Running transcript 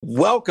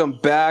Welcome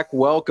back,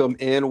 welcome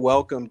in,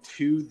 welcome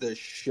to the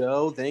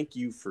show. Thank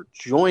you for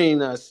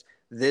joining us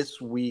this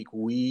week.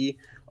 We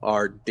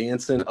are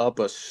dancing up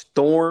a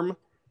storm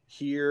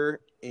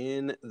here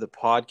in the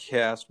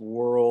podcast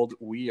world.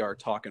 We are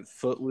talking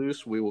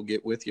Footloose. We will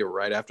get with you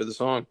right after the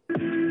song.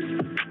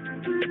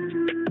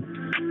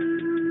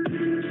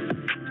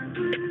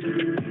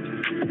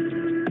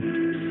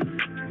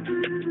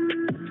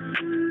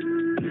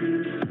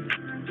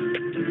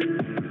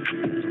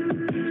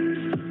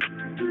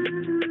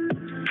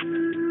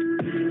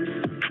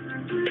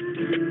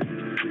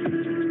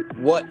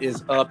 What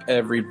is up,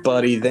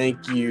 everybody?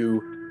 Thank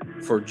you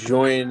for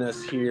joining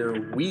us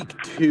here. Week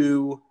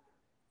 2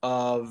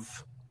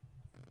 of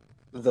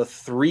the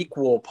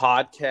Threequel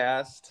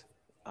podcast.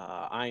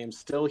 I am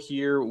still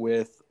here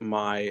with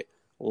my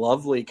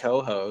lovely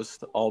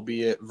co-host,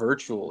 albeit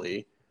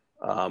virtually,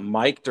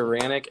 Mike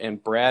Duranick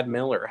and Brad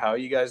Miller. How are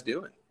you guys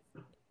doing?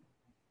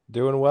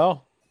 Doing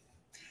well.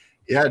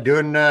 Yeah,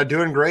 doing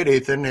great,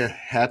 Ethan.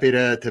 Happy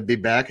to be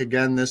back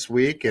again this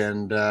week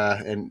and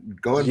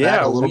going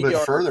back a little bit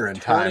further in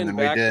time than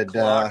we did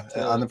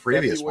on the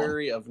previous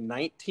February of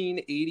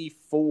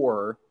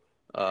 1984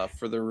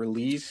 for the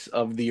release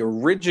of the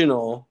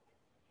original.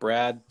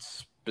 Brad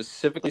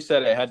specifically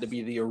said it had to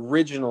be the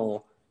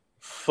original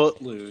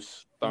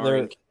Footloose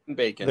starring Kevin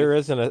Bacon. There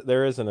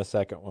isn't a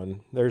second one.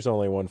 There's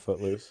only one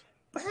Footloose.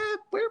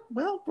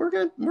 We're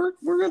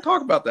gonna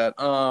talk about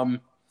that.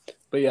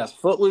 But yes,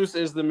 Footloose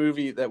is the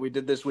movie that we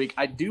did this week.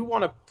 I do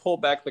want to pull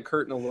back the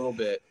curtain a little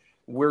bit.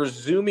 We're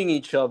Zooming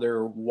each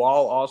other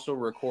while also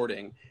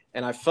recording,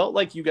 and I felt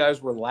like you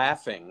guys were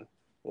laughing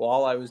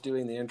while I was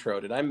doing the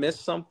intro. Did I miss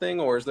something,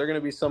 or is there going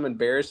to be some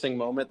embarrassing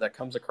moment that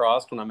comes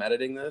across when I'm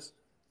editing this?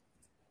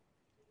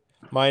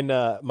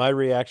 My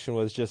reaction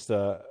was just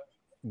a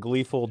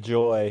gleeful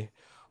joy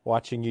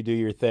watching you do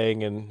your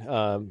thing,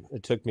 and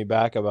it took me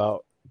back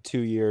about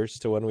 2 years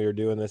to when we were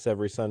doing this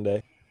every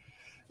Sunday.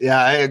 Yeah,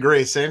 I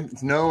agree. Same.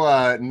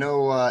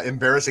 No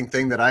embarrassing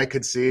thing that I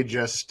could see.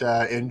 Just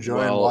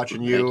enjoying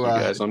watching you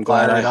guys. I'm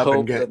glad. I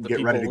hope that the get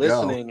people ready to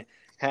listening go.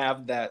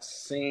 have that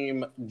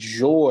same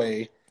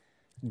joy.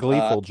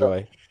 Gleeful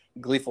joy.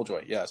 Gleeful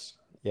joy. Yes.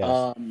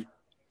 Yes.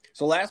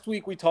 So last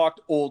week we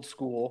talked Old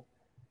School,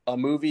 a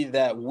movie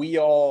that we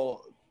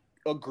all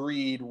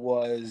agreed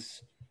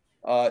was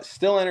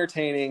still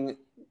entertaining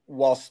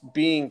whilst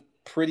being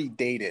pretty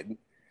dated.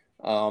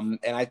 And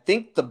I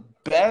think the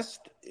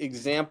best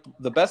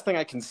thing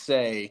I can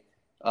say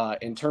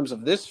in terms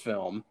of this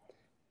film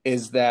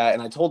is that,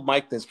 and I told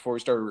Mike this before we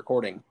started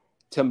recording,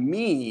 to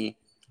me,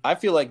 I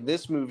feel like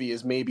this movie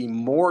is maybe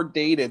more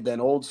dated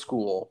than Old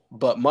School,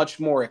 but much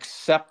more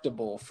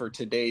acceptable for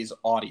today's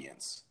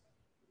audience.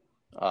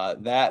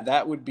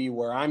 That would be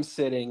where I'm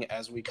sitting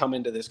as we come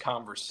into this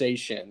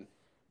conversation.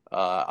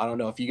 I don't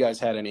know if you guys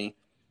had any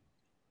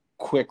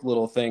quick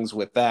little things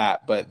with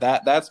that, but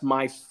that's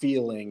my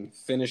feeling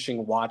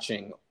finishing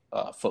watching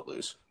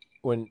Footloose.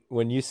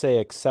 When you say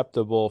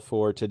acceptable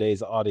for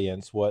today's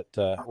audience, what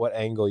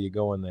angle you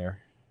going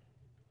there?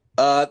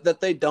 That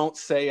they don't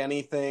say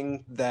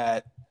anything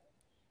that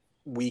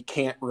we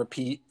can't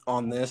repeat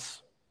on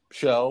this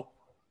show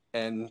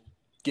and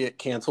get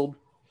canceled.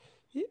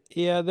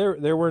 Yeah,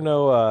 there were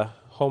no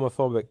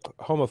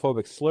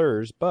homophobic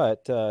slurs,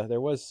 but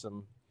there was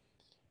some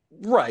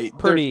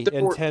pretty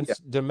intense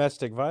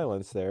domestic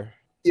violence there.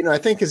 You know, I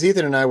think as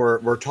Ethan and I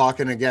were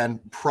talking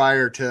again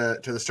prior to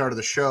the start of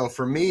the show,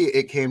 for me,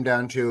 it came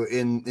down to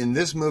in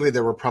this movie,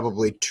 there were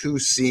probably 2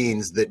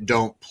 scenes that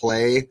don't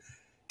play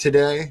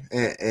today.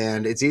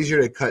 And it's easier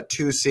to cut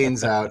 2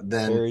 scenes out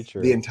than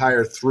the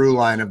entire through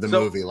line of the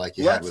movie like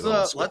you had with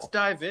Old School. Let's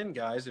dive in,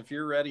 guys. If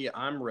you're ready,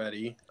 I'm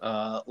ready.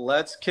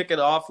 Let's kick it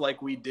off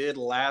like we did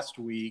last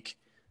week.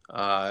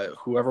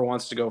 Whoever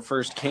wants to go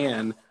first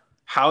can.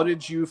 How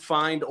did you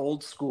find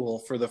Old School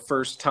for the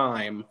first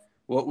time?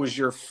 What was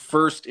your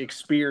first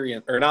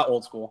experience, or not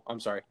Old School, I'm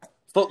sorry,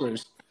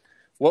 Footloose.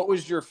 What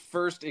was your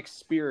first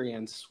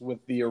experience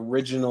with the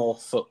original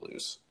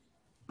Footloose?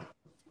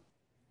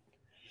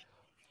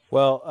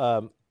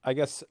 Well, I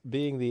guess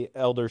being the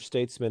elder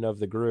statesman of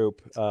the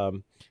group,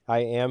 I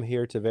am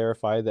here to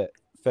verify that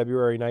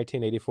February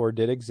 1984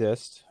 did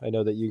exist. I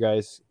know that you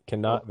guys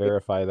cannot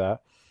verify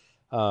that.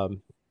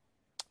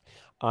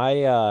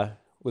 I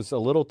was a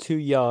little too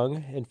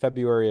young in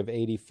February of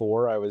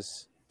 84. I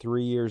was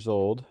 3 years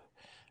old.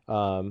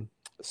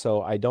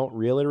 So I don't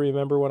really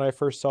remember when I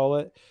first saw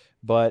it,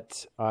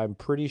 but I'm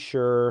pretty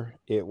sure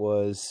it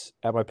was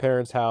at my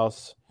parents'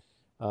 house.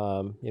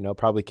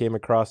 Probably came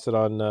across it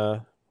on,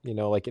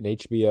 like an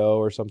HBO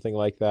or something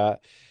like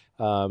that.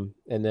 And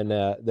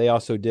then they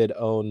also did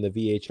own the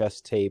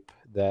VHS tape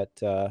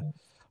that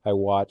I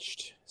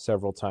watched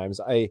several times.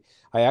 I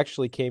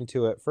actually came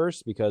to it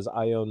first because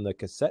I owned the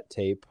cassette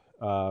tape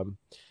on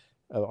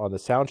the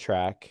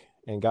soundtrack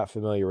and got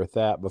familiar with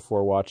that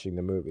before watching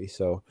the movie.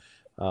 So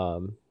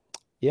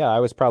I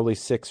was probably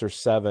 6 or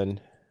 7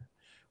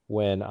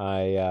 when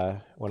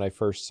I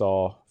first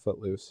saw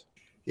Footloose.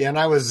 Yeah, and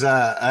I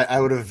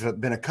would have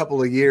been a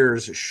couple of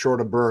years short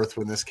of birth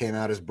when this came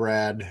out, as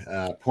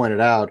Brad pointed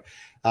out.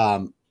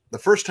 The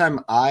first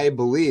time I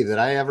believe that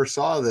I ever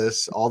saw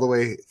this all the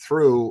way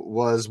through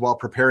was while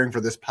preparing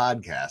for this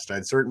podcast.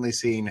 I'd certainly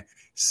seen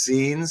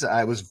scenes.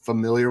 I was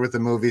familiar with the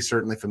movie,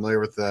 certainly familiar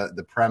with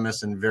the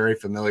premise, and very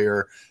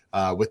familiar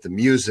with the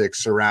music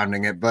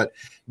surrounding it. But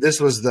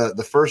this was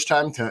the first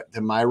time, to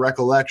my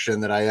recollection,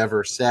 that I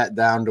ever sat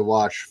down to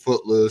watch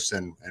Footloose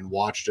and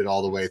watched it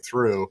all the way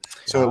through.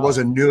 So It was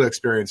a new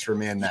experience for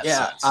me in that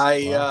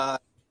sense.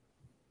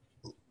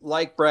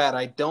 Like Brad,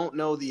 I don't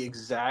know the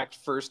exact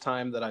first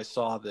time that I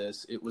saw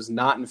this. It was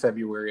not in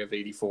February of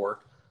 84.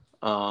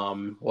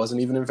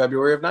 Wasn't even in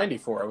February of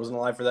 94. I wasn't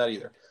alive for that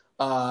either.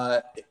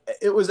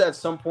 It was at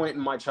some point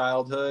in my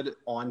childhood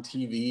on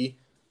TV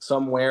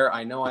somewhere.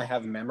 I know I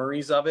have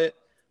memories of it.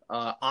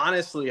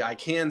 Honestly, I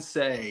can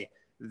say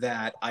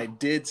that I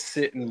did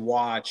sit and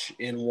watch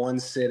in one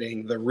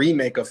sitting the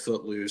remake of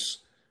Footloose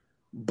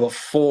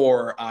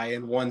before I,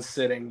 in one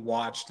sitting,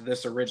 watched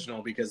this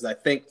original, because I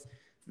think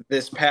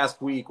this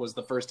past week was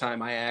the first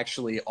time I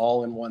actually,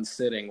 all in one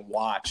sitting,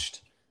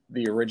 watched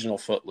the original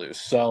Footloose.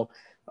 So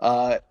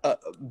a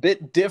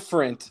bit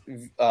different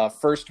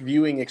first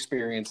viewing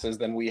experiences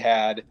than we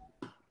had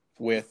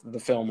with the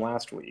film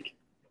last week.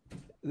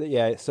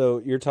 Yeah, so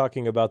you're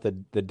talking about the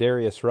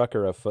Darius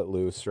Rucker of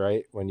Footloose,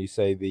 right? When you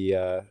say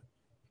the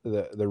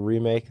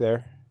remake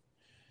there,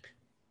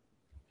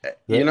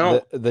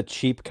 the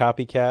cheap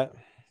copycat.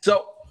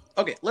 So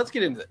okay, let's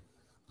get into it.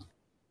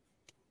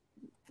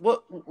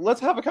 Well,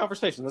 let's have a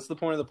conversation. That's the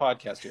point of the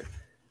podcast here.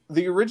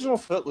 The original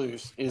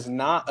Footloose is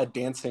not a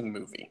dancing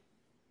movie.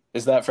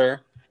 Is that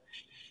fair?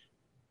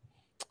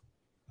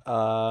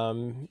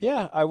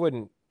 Yeah, I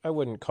wouldn't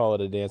call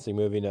it a dancing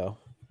movie, no.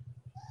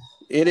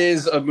 It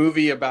is a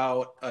movie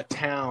about a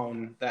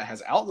town that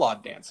has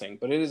outlawed dancing,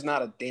 but it is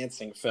not a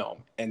dancing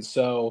film. And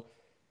so,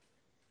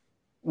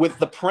 with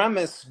the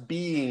premise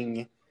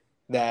being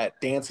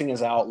that dancing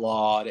is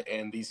outlawed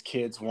and these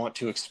kids want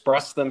to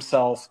express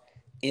themselves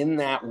in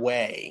that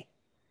way,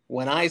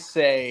 when I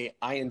say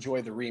I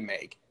enjoy the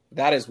remake,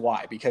 that is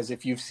why. Because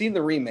if you've seen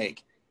the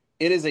remake,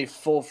 it is a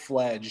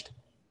full-fledged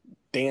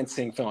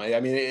dancing film. I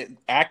mean,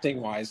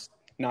 acting-wise,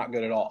 not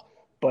good at all.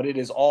 But it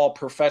is all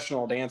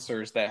professional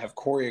dancers that have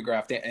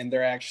choreographed it, and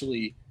they're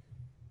actually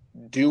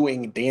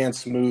doing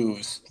dance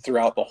moves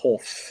throughout the whole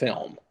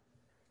film.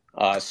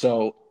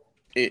 So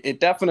it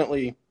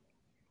definitely,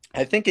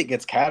 I think it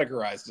gets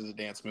categorized as a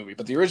dance movie,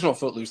 but the original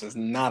Footloose is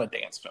not a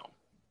dance film.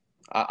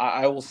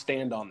 I will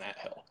stand on that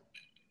hill.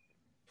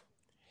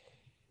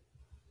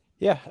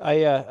 Yeah, I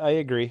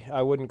agree.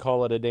 I wouldn't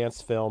call it a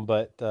dance film,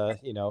 but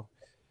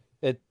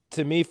it,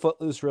 to me,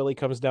 Footloose really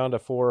comes down to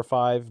 4 or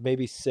 5,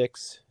 maybe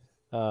 6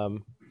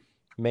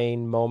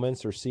 main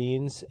moments or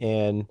scenes,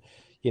 and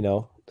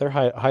they're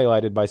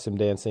highlighted by some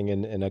dancing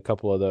in a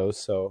couple of those.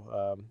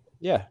 So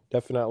yeah,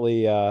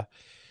 definitely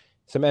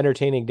some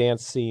entertaining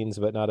dance scenes,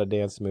 but not a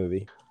dance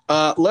movie.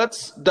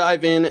 Let's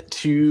dive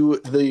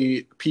into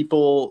the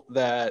people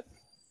that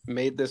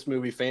made this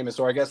movie famous,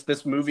 or I guess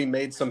this movie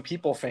made some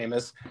people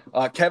famous.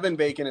 Kevin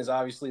Bacon is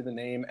obviously the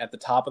name at the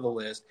top of the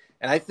list,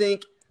 and I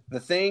think the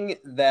thing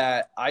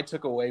that I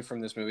took away from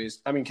this movie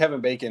is, I mean,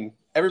 Kevin Bacon,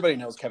 everybody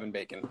knows Kevin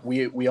Bacon.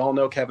 We all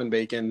know Kevin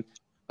Bacon,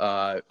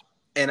 and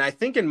I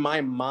think in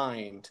my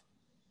mind,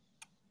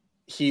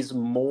 he's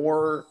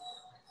more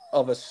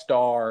of a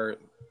star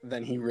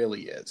than he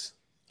really is.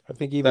 I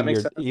think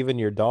even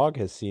your dog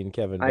has seen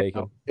Kevin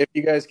Bacon. If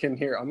you guys can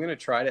hear, I'm going to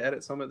try to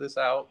edit some of this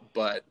out,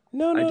 but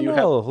no,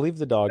 leave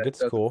the dog.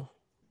 It's cool.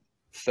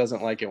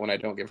 Doesn't like it when I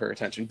don't give her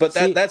attention, but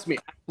that's me.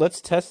 Let's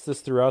test this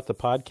throughout the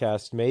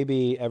podcast.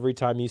 Maybe every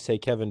time you say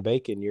Kevin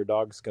Bacon, your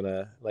dog's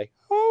gonna like,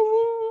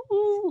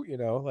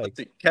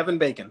 like Kevin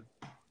Bacon.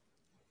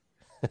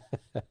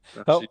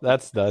 Oh,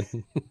 that's done.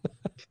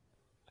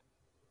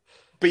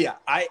 But yeah,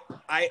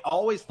 I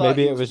always thought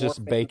maybe it was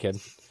just bacon.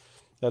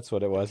 That's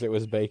what it was. It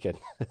was bacon.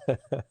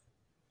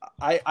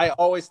 I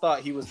always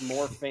thought he was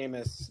more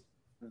famous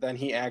than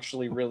he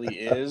actually really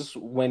is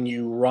when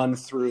you run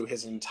through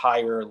his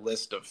entire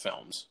list of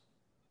films.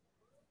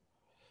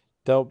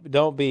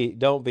 Don't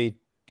be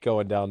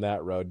going down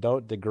that road.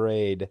 Don't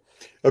degrade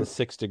the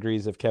 6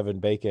 Degrees of Kevin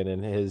Bacon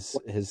and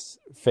his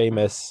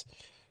famous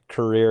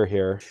career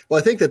here.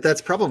 Well, I think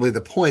that's probably the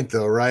point,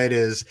 though, right?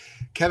 Is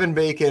Kevin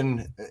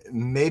Bacon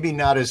maybe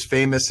not as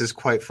famous as,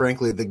 quite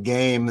frankly, the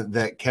game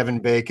that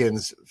Kevin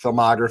Bacon's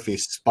filmography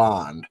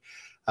spawned.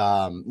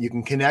 You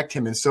can connect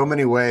him in so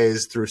many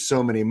ways through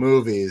so many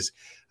movies,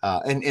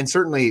 and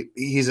certainly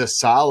he's a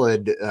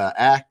solid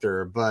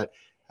actor. But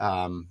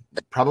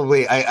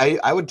probably,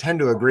 I would tend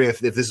to agree, if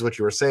this is what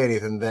you were saying,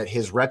 Ethan, that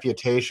his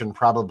reputation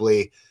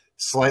probably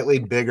slightly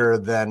bigger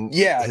than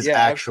his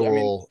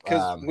actual.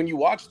 Because when you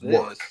watch this,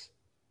 work.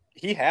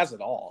 He has it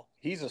all.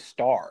 He's a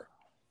star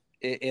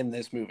in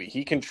this movie.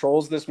 He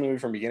controls this movie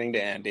from beginning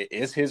to end. It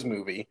is his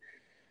movie.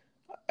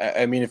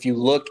 I mean, if you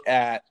look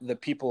at the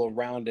people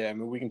around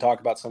him, we can talk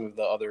about some of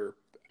the other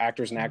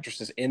actors and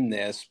actresses in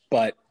this,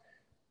 but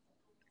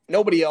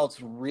nobody else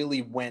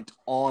really went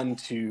on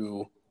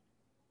to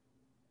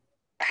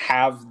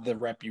have the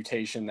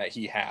reputation that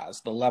he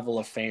has, the level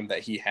of fame that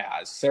he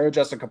has. Sarah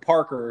Jessica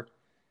Parker,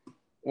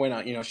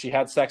 when she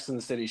had Sex in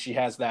the City, she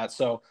has that.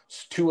 So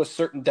to a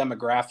certain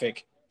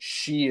demographic,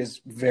 she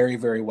is very,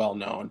 very well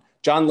known.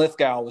 John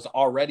Lithgow was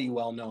already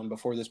well known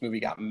before this movie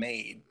got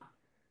made.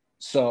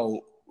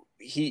 So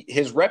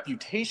his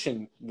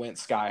reputation went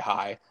sky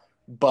high,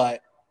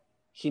 but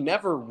he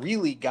never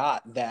really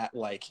got that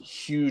like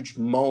huge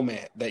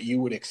moment that you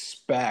would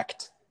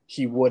expect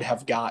he would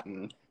have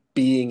gotten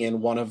being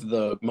in one of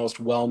the most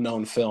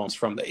well-known films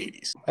from the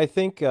 80s. I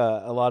think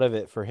a lot of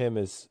it for him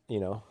is,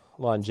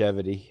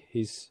 longevity.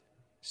 He's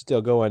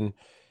still going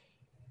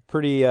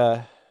pretty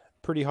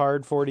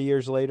hard 40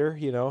 years later,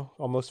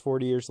 almost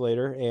 40 years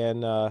later.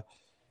 And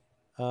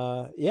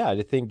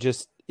I think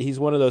just he's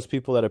one of those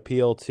people that he's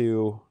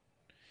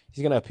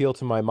going to appeal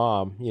to my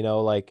mom,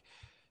 like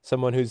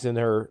someone who's in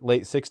her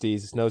late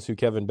 60s knows who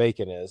Kevin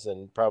Bacon is,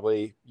 and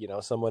probably,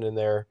 someone in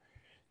their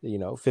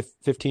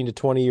 15 to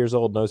 20 years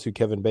old knows who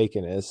Kevin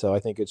Bacon is. So I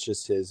think it's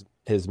just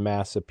his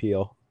mass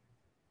appeal.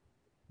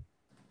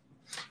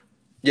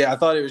 Yeah, I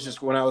thought it was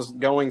just when I was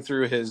going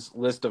through his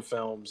list of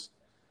films,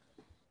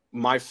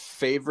 my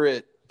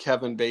favorite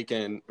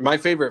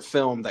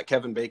film that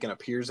Kevin Bacon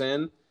appears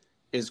in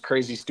is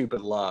Crazy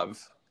Stupid Love.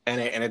 And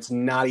it's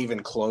not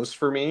even close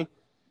for me.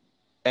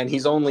 And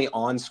he's only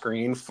on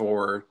screen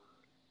for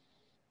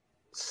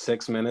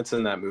 6 minutes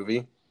in that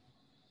movie.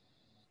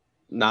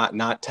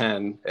 Not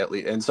 10 at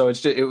least. And so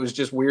it was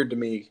just weird to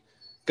me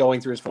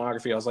going through his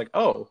filmography. I was like,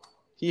 oh,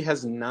 he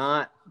has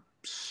not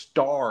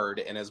starred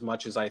in as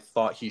much as I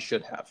thought he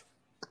should have.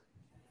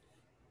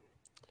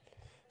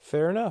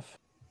 Fair enough.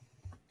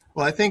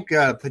 Well, I think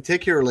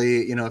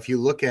particularly, if you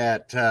look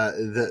at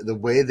the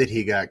way that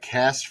he got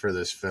cast for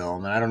this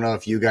film, and I don't know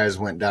if you guys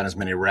went down as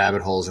many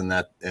rabbit holes in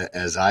that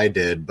as I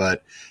did,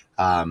 but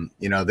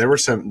there were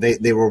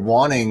they were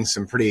wanting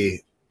some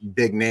pretty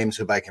big names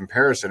who by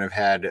comparison have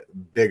had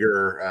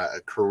bigger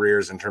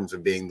careers in terms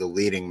of being the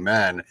leading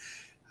men,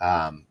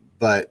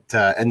 but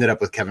ended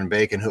up with Kevin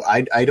Bacon, who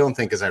I don't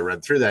think, as I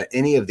read through that,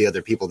 any of the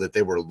other people that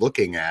they were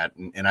looking at,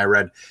 and I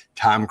read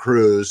Tom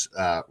Cruise,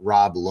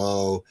 Rob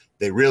Lowe,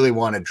 they really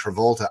wanted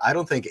Travolta. I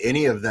don't think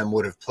any of them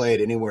would have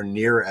played anywhere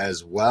near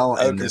as well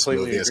in this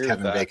movie as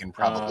Kevin Bacon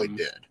probably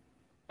did.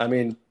 I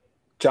mean,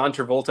 John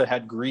Travolta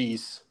had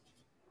Grease.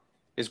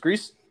 Is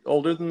Grease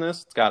older than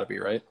this? It's got to be,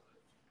 right?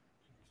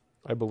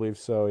 I believe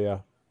so,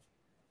 yeah.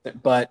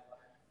 But,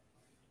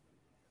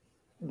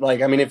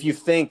 if you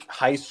think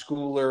high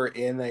schooler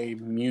in a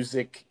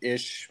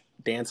music-ish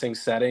dancing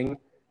setting,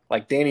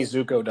 Danny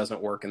Zuko doesn't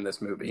work in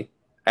this movie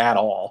at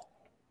all.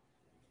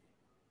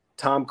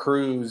 Tom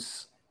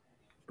Cruise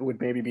would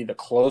maybe be the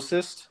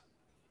closest.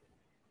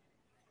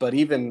 But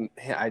even,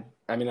 and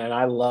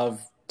I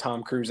love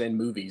Tom Cruise in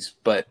movies,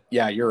 but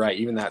yeah, you're right,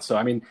 even that.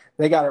 So,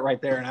 they got it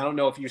right there. And I don't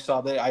know if you saw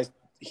that.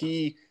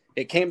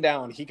 It came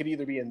down. He could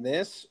either be in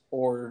this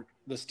or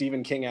the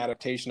Stephen King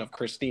adaptation of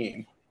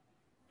Christine.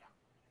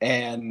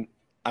 And,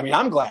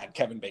 I'm glad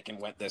Kevin Bacon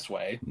went this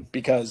way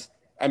because,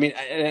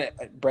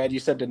 Brad, you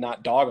said to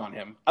not dog on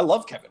him. I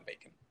love Kevin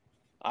Bacon.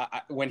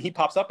 When he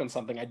pops up in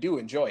something, I do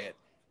enjoy it.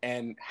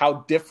 And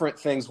how different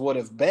things would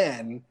have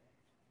been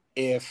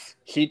if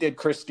he did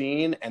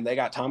Christine and they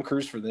got Tom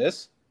Cruise for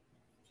this.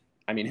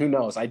 Who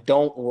knows? I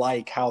don't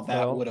like how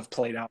that would have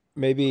played out.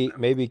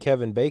 Maybe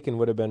Kevin Bacon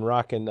would have been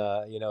rocking,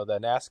 the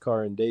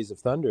NASCAR in Days of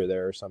Thunder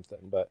there or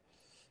something,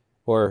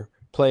 or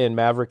playing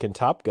Maverick and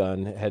Top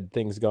Gun had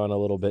things gone a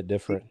little bit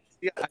different.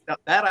 Yeah,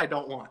 that I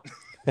don't want.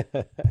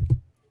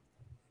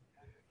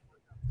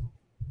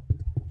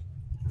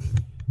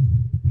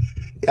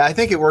 Yeah, I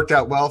think it worked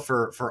out well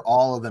for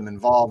all of them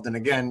involved. And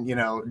again,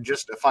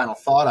 just a final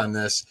thought on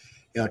this.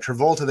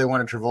 Travolta, they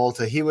wanted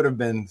Travolta. He would have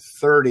been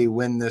 30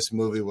 when this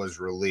movie was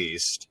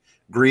released.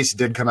 Grease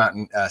did come out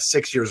in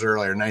 6 years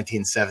earlier,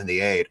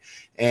 1978.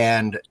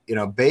 And,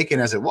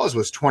 Bacon, as it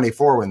was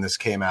 24 when this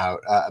came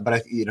out.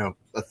 But,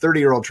 a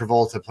 30-year-old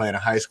Travolta playing a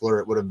high schooler,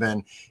 it would have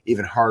been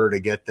even harder to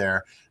get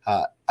there.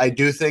 I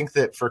do think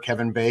that for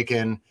Kevin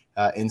Bacon,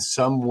 in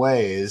some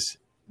ways,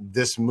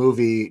 this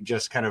movie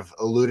just kind of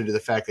alluded to the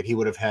fact that he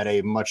would have had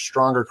a much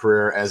stronger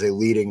career as a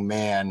leading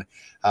man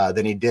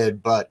than he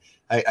did. But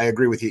I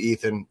agree with you,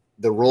 Ethan.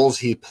 The roles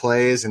he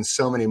plays in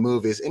so many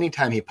movies,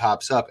 anytime he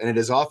pops up, and it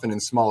is often in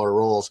smaller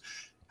roles,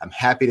 I'm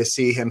happy to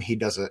see him. He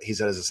does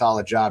a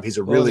solid job. He's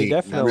a really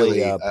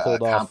pulled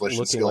off accomplished,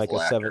 looking like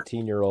a actor.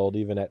 17-year-old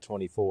even at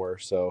 24.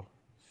 So,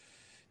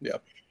 yeah,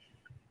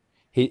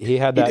 he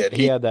had that.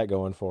 He had that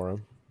going for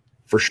him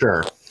for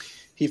sure.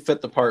 He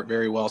fit the part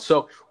very well.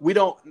 So we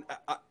don't,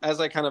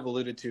 as I kind of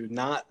alluded to,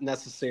 not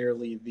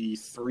necessarily the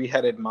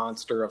three-headed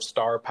monster of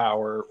star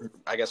power,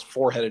 I guess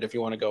four-headed if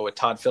you want to go with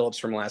Todd Phillips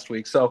from last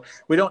week. So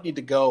we don't need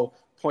to go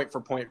point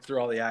for point through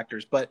all the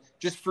actors. But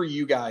just for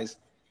you guys,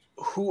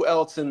 who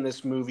else in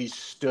this movie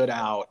stood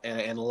out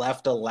and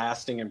left a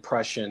lasting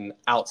impression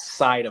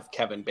outside of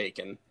Kevin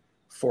Bacon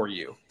for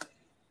you?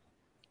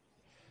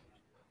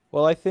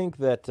 Well, I think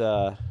that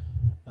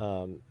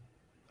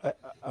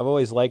I've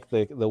always liked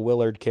the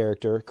Willard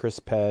character, Chris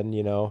Penn,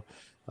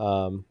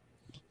 um,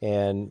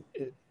 and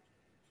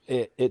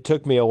it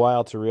took me a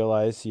while to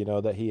realize,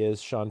 that he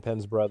is Sean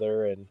Penn's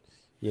brother, and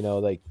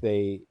like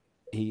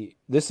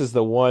this is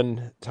the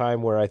one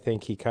time where I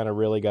think he kind of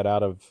really got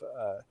out of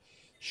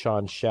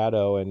Sean's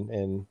shadow,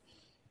 and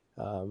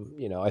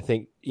I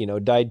think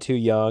died too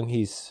young.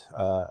 He's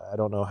I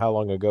don't know how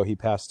long ago he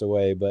passed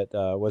away, but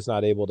was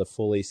not able to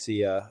fully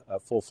see a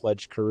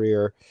full-fledged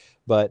career,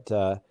 but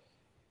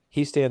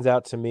he stands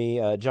out to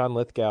me. John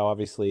Lithgow,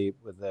 obviously,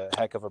 with a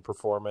heck of a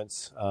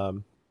performance.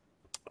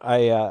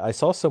 I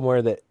saw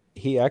somewhere that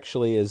he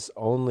actually is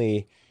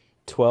only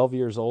 12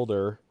 years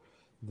older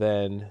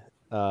than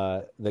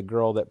the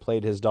girl that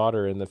played his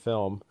daughter in the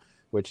film,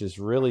 which is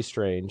really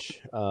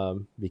strange,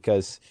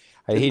 because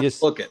he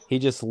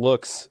just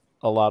looks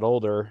a lot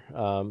older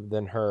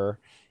than her,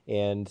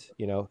 and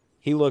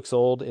he looks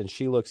old and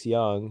she looks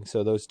young,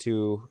 so those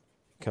two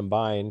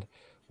combined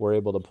were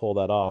able to pull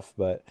that off.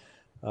 But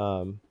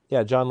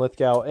yeah, John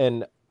Lithgow,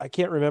 and I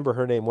can't remember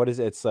her name. What is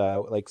it? It's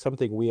like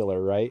something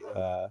Wheeler, right?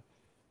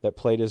 That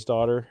played his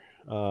daughter.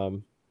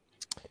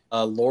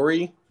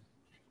 Lori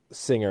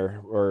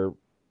Singer, or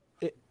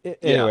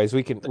anyways,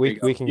 we can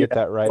get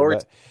that right. Lori.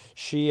 But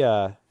she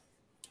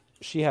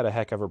had a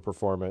heck of a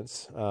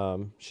performance.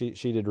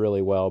 She did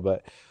really well,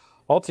 but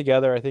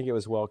altogether, I think it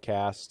was well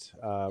cast.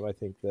 I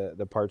think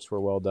the parts were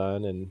well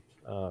done, and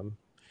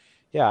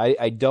yeah,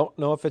 I don't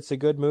know if it's a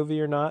good movie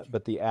or not,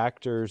 but the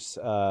actors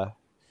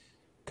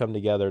come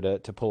together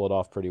to pull it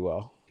off pretty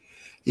well.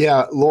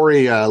 Yeah,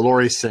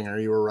 Lori Singer,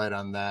 you were right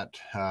on that.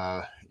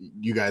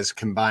 You guys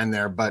combined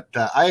there, but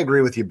I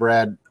agree with you,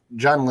 Brad.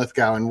 John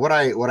Lithgow, and what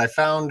I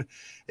found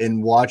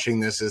in watching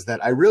this is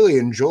that I really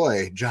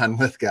enjoy John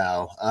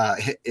Lithgow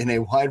in a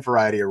wide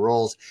variety of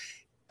roles.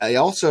 I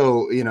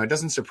also, it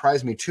doesn't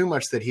surprise me too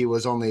much that he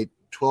was only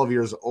 12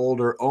 years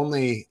older,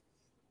 only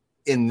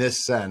in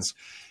this sense.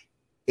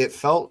 It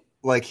felt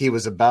like he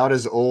was about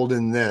as old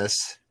in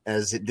this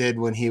as it did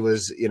when he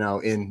was,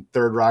 in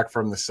Third Rock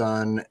from the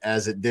Sun,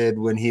 as it did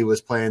when he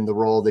was playing the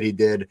role that he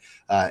did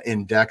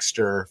in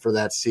Dexter for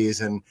that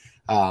season.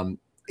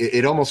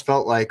 It almost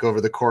felt like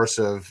over the course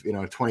of,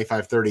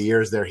 25, 30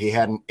 years there, he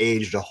hadn't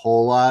aged a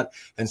whole lot.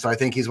 And so I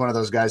think he's one of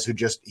those guys who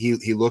just,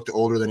 he looked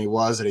older than he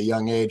was at a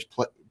young age,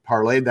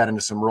 parlayed that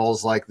into some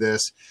roles like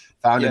this,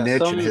 found a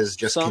niche, and has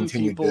just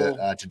continued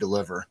to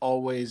deliver.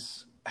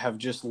 Always have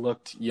just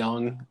looked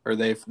young, or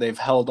they've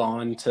held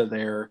on to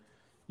their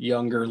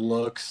younger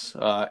looks.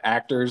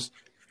 Actors,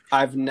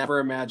 I've never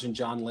imagined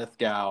John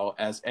Lithgow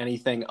as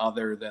anything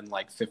other than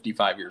like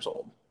 55 years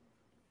old.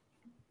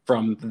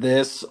 From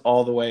this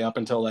all the way up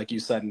until, like you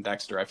said, in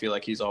Dexter, I feel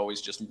like he's always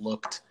just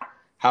looked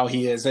how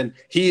he is. And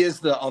he is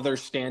the other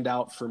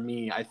standout for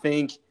me. I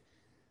think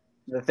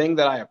the thing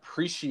that I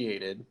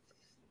appreciated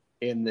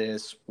in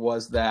this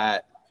was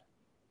that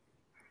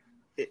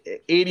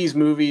 80s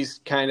movies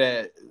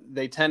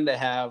they tend to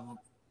have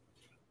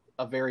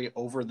a very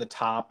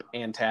over-the-top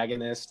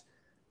antagonist,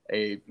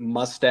 a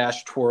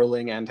mustache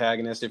twirling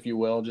antagonist, if you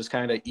will, just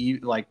kind of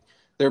like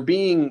they're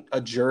being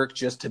a jerk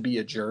just to be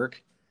a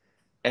jerk.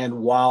 And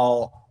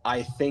while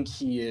I think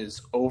he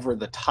is over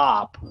the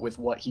top with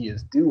what he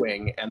is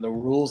doing and the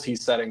rules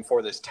he's setting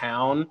for this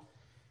town,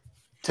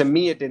 to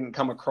me, it didn't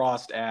come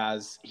across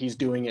as he's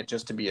doing it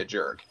just to be a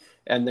jerk.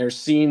 And there's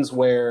scenes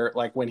where,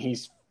 like when he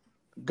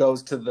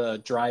goes to the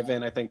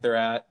drive-in, I think they're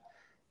at,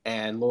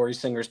 and Lori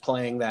Singer's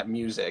playing that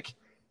music,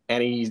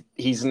 and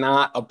he's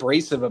not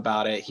abrasive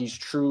about it. He's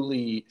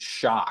truly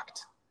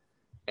shocked,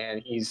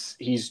 and he's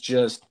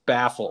just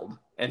baffled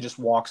and just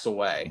walks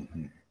away.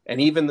 Mm-hmm. And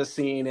even the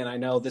scene, and I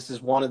know this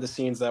is one of the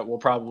scenes that we'll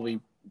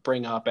probably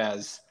bring up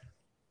as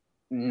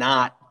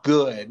not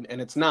good,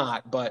 and it's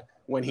not, but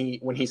when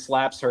he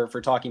slaps her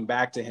for talking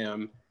back to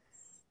him,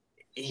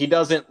 he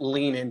doesn't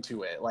lean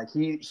into it. Like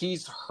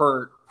he's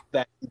hurt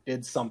that he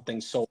did something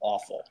so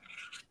awful.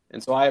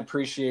 And so I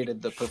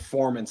appreciated the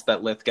performance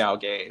that Lithgow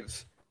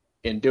gave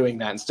in doing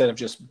that instead of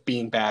just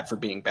being bad for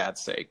being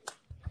bad's sake.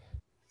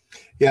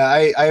 Yeah,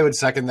 I would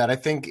second that. I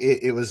think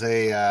it was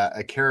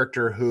a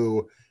character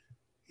who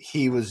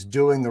he was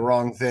doing the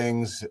wrong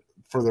things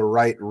for the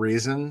right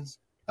reasons.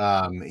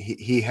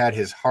 He had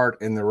his heart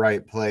in the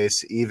right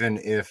place, even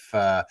if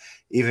the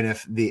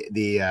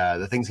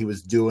things he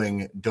was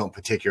doing don't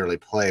particularly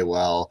play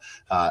well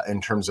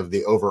in terms of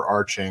the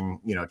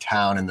overarching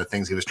town and the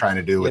things he was trying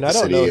to do with the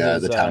city,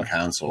 the town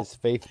council. His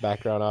faith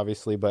background,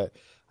 obviously, but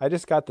I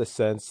just got the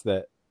sense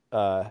that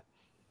that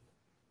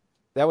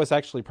was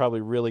actually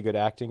probably really good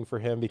acting for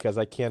him, because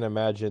I can't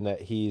imagine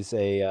that he's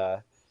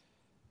a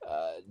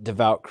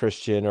devout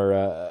Christian or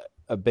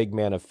a big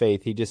man of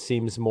faith. He just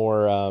seems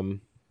more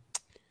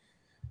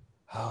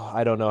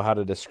I don't know how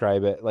to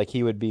describe it. Like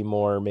he would be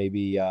more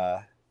maybe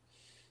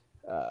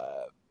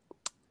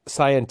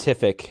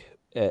scientific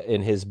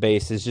in his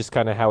base, is just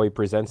kind of how he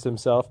presents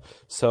himself.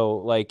 So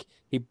like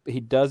he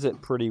does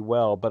it pretty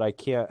well, but I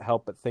can't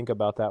help but think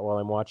about that while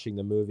I'm watching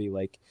the movie.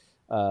 Like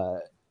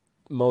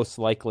most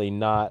likely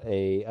not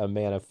a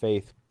man of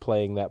faith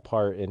playing that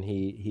part, and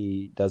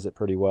he does it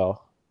pretty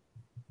well.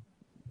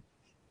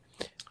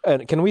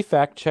 And can we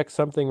fact check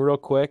something real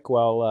quick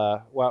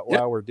while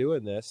Yeah. we're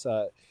doing this?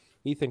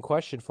 Ethan,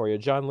 question for you.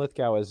 John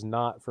Lithgow is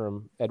not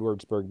from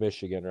Edwardsburg,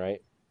 Michigan,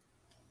 right?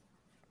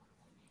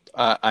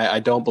 I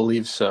don't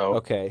believe so.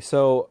 Okay,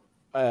 so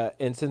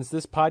and since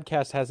this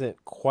podcast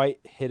hasn't quite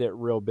hit it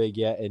real big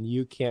yet, and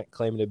you can't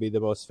claim to be the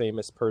most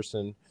famous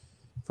person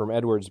from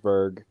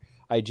Edwardsburg,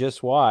 I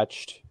just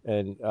watched,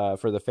 and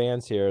for the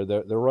fans here,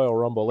 the Royal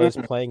Rumble is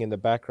playing in the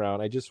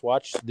background. I just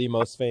watched the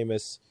most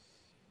famous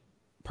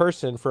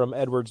person from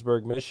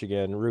Edwardsburg,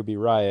 Michigan, Ruby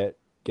Riott,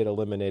 get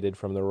eliminated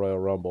from the Royal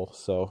Rumble.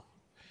 So,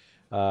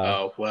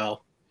 Oh,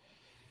 well.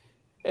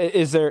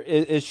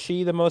 is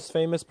she the most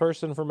famous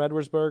person from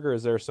Edwardsburg, or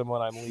is there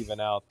someone I'm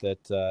leaving out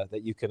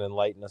that you can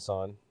enlighten us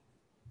on?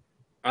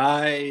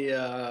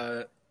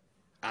 I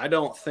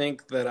don't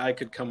think that I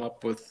could come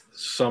up with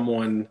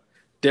someone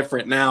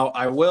different. Now,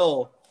 I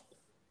will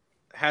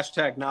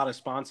hashtag not a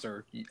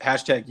sponsor,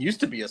 hashtag used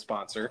to be a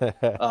sponsor.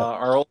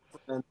 Our old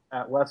friend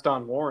at West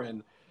on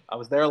Warren. I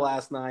was there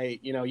last night.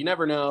 You know, you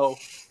never know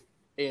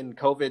in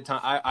COVID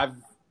time. I've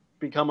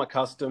become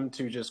accustomed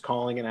to just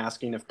calling and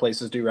asking if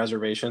places do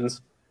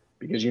reservations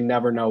because you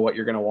never know what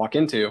you're going to walk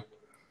into.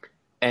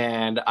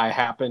 And I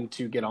happened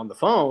to get on the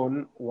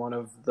phone one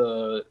of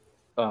the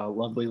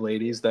lovely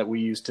ladies that we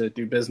used to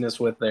do business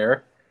with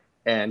there.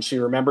 And she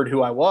remembered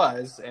who I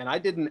was. And I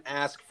didn't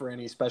ask for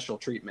any special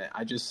treatment.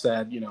 I just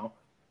said, you know,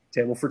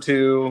 table for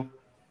two,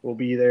 we'll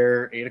be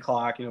there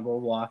 8:00, you know, blah,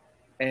 blah, blah.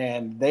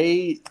 And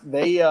they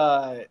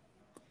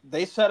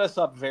set us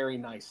up very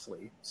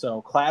nicely.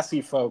 So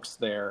classy folks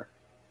there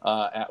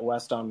at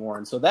West on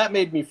Warren. So that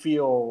made me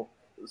feel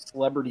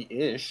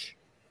celebrity-ish.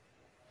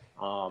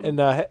 And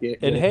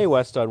hey,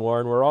 West on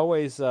Warren, we're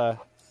always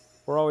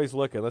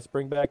looking. Let's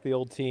bring back the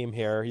old team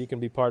here. You can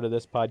be part of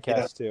this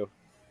podcast too.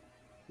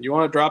 You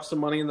want to drop some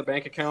money in the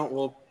bank account?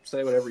 We'll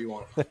say whatever you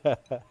want.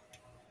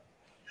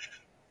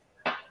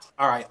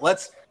 All right,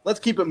 let's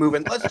keep it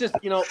moving. Let's just,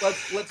 you know,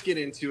 let's get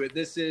into it.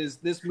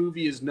 This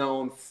movie is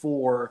known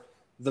for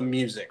the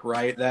music,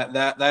 right?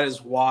 That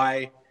is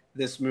why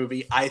this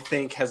movie, I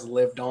think, has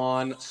lived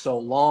on so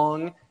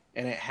long,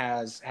 and it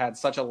has had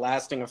such a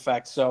lasting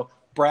effect. So,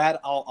 Brad,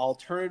 I'll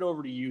turn it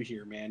over to you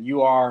here, man.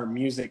 You are a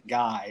music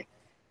guy.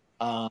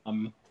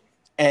 And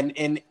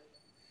in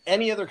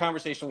any other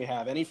conversation we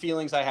have, any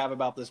feelings I have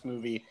about this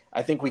movie,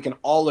 I think we can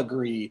all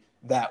agree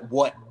that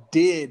what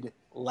did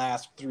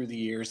last through the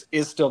years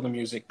is still the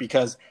music,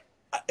 because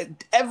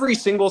every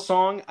single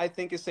song, I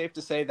think is safe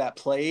to say, that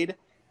played,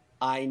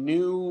 I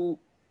knew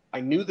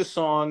the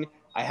song,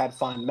 I had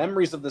fond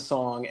memories of the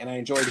song, and I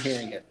enjoyed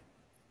hearing it.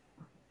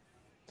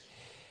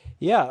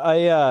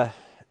 Yeah,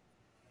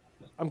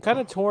 I'm kind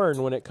of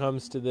torn when it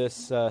comes to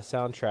this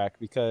soundtrack,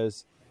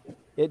 because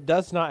it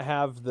does not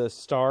have the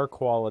star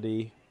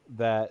quality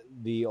that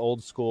the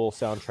old school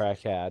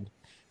soundtrack had.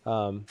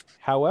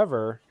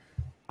 However,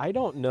 I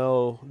don't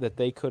know that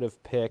they could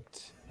have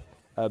picked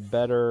a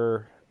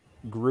better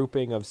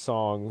grouping of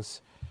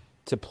songs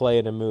to play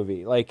in a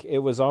movie. Like, it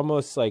was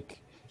almost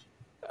like,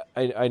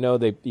 I know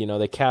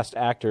they cast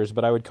actors,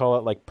 but I would call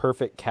it like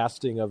perfect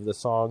casting of the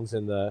songs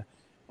and the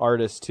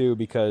artists too,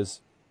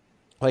 because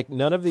like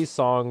none of these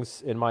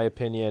songs, in my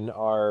opinion,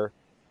 are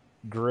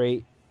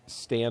great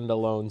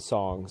standalone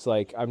songs.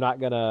 Like, I'm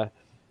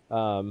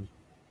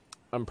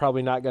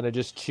probably not gonna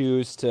just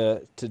choose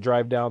to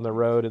drive down the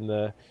road in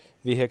the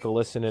vehicle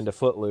listening to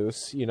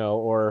Footloose, you know,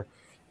 or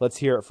Let's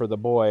Hear It for the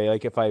Boy.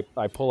 Like, if I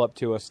pull up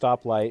to a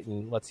stoplight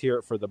and Let's Hear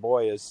It for the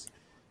Boy is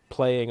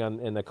playing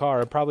in the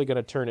car, I'm probably going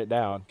to turn it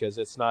down, because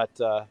it's not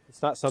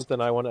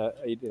something I want to,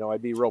 you know,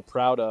 I'd be real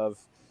proud of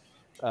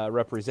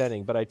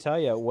representing. But I tell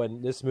you,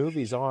 when this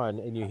movie's on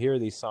and you hear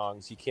these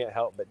songs, you can't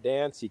help but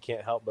dance. You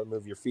can't help but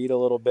move your feet a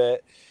little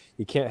bit.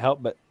 You can't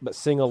help but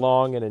sing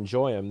along and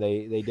enjoy them.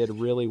 They did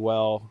really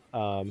well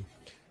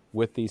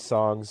with these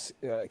songs.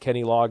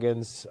 Kenny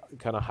Loggins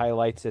kind of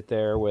highlights it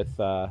there with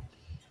a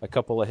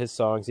couple of his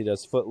songs. He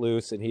does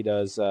Footloose, and he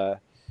does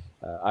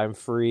I'm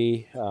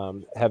Free,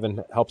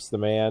 Heaven Helps the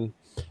Man.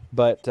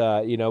 But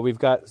you know, we've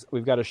got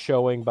a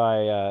showing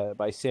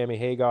by Sammy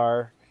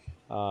Hagar.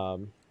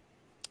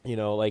 You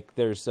know, like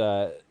there's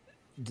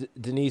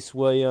Denise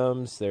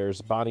Williams,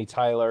 there's Bonnie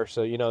Tyler.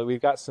 So, you know,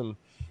 we've got some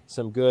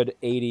good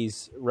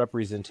 80s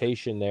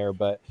representation there,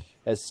 but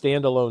as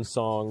standalone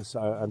songs,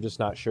 I'm just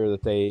not sure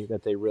that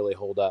they really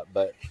hold up.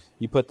 But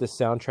you put this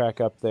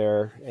soundtrack up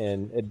there,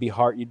 and you'd be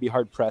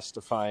hard pressed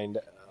to find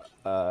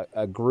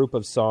a group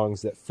of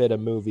songs that fit a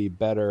movie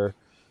better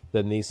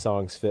than these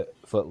songs fit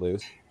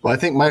Footloose. Well, I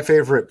think my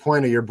favorite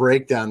point of your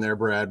breakdown there,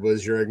 Brad,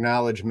 was your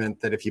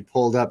acknowledgement that if you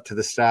pulled up to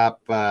the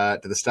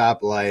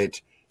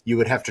stoplight, you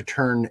would have to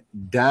turn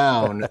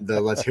down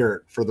the Let's Hear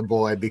It for the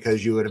Boy,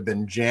 because you would have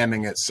been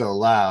jamming it so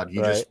loud.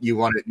 You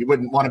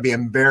wouldn't want to be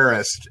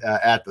embarrassed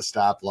at the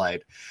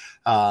stoplight.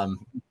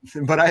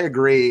 But I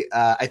agree.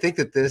 I think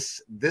that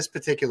this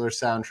particular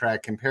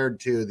soundtrack, compared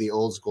to the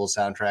old school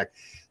soundtrack,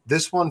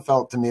 this one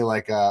felt to me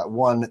like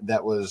one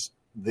that was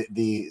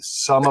the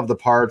sum of the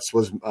parts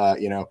was,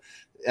 you know,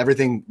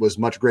 everything was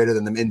much greater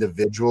than them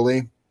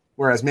individually.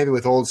 Whereas maybe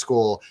with old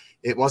school,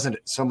 it wasn't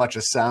so much a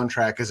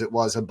soundtrack as it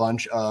was a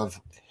bunch of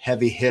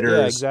heavy hitters,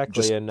 Yeah,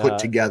 exactly. just And put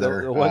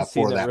together the one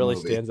scene for that that really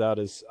movie. stands out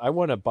is I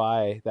want to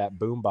buy that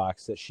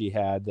boombox that she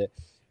had that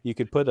you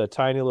could put a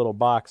tiny little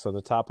box on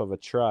the top of a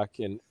truck,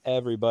 and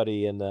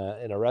everybody in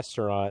a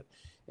restaurant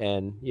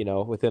and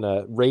within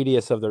a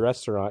radius of the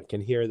restaurant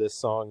can hear this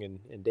song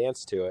and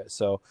dance to it.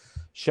 So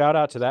shout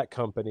out to that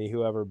company,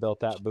 whoever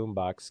built that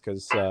boombox,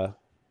 because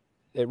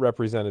it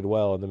represented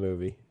well in the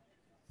movie.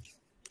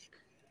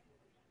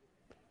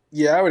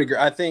 Yeah, I would agree.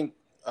 I think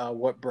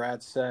what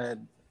Brad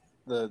said,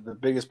 the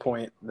biggest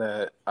point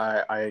that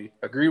I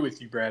agree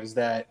with you, Brad, is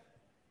that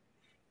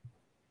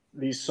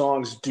these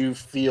songs do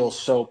feel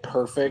so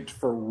perfect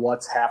for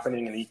what's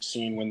happening in each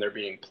scene when they're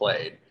being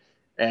played.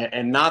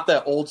 And not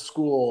that old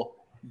school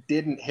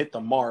didn't hit the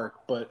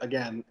mark, but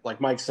again, like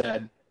Mike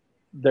said,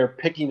 they're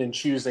picking and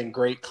choosing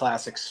great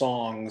classic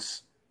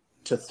songs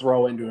to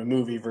throw into a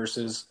movie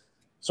versus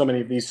so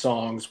many of these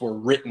songs were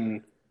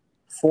written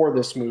for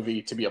this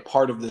movie to be a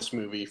part of this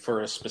movie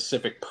for a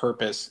specific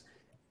purpose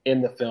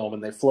in the film,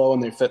 and they flow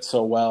and they fit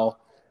so well.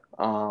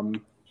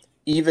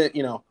 Even,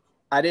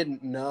 I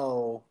didn't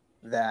know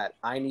that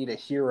I Need a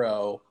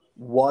Hero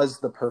was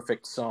the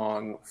perfect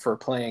song for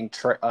playing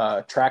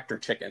Tractor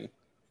Chicken,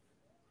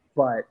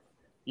 but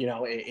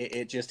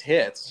it just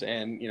hits.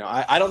 And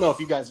I don't know if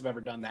you guys have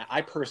ever done that.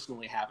 I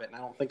personally haven't, and I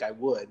don't think I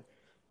would,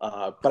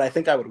 but I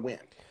think I would win.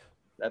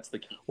 That's the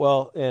key.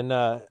 Well, and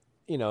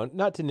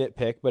not to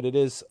nitpick, but it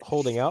is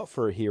holding out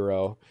for a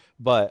hero.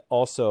 But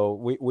also,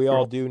 we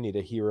all do need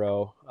a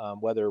hero,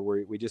 whether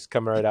we just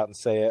come right out and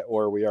say it,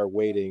 or we are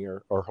waiting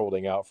or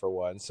holding out for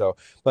one. So,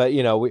 but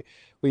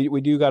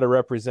we do got to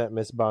represent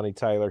Miss Bonnie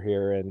Tyler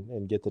here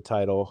and get the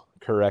title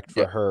correct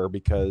for her,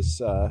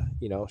 because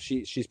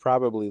she's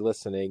probably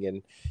listening,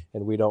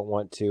 and we don't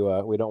want to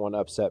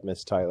upset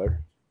Miss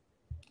Tyler.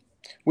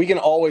 We can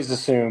always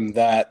assume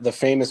that the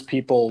famous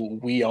people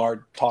we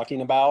are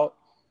talking about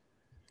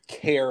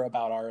care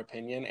about our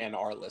opinion and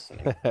are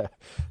listening.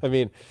 I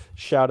mean,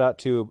 shout out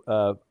to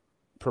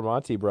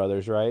Primanti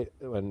Brothers, right?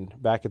 When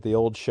back at the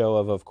old show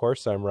of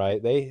Course I'm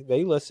Right,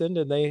 they listened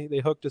and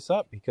they hooked us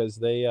up because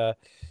they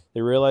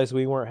realized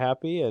we weren't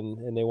happy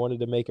and they wanted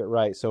to make it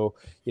right. So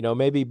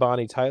maybe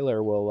Bonnie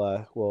Tyler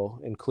will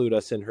include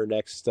us in her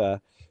next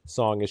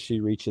song as she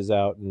reaches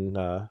out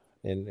and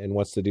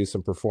wants to do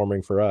some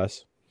performing for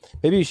us.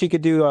 Maybe she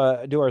could do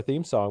our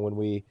theme song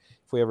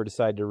if we ever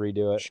decide to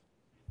redo it.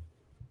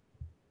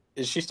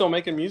 Is she still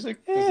making music?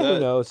 Who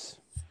knows?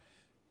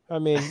 I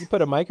mean, you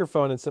put a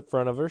microphone in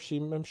front of her.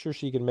 I'm sure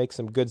she can make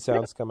some good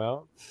sounds come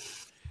out.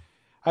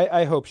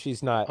 I hope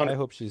she's not. I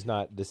hope she's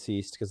not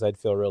deceased, because I'd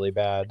feel really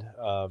bad.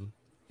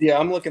 Yeah,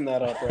 I'm looking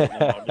that up right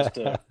now just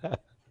to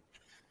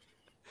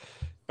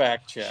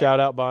fact check. Shout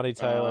out Bonnie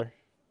Tyler.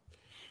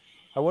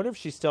 I wonder if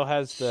she still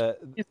has the.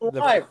 She's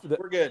alive.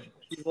 We're good.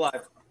 She's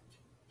alive.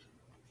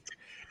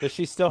 Does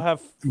she still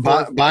have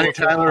Bonnie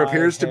Tyler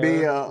appears to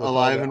be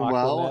alive and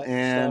well,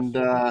 and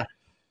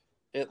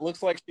it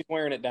looks like she's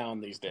wearing it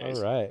down these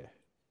days. All right.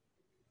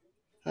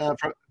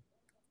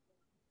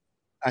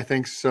 I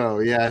think so.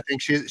 Yeah, I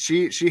think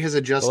she has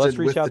adjusted. Well, let's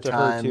reach with out the to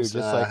times, her too,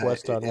 just like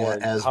West on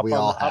Warren. As we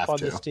all have hop on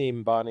to. this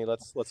team, Bonnie.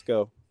 Let's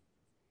go.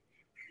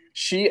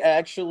 She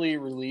actually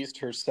released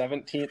her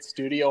 17th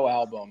studio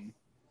album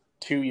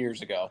 2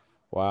 years ago.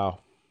 Wow.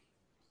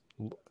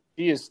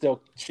 She's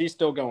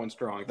still going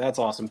strong. That's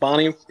awesome.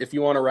 Bonnie, if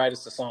you want to write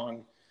us a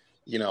song,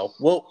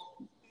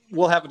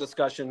 we'll have a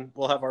discussion.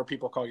 We'll have our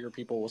people call your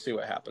people. We'll see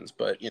what happens.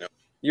 But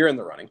you're in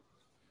the running.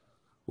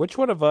 Which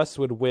one of us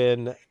would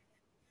win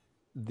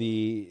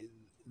the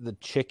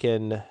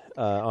chicken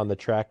on the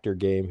tractor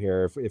game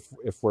here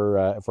if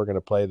we're going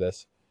to play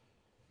this?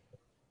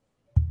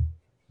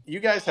 You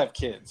guys have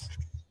kids.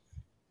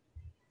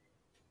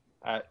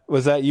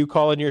 Was that you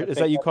calling your? Is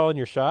that you calling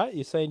your shot?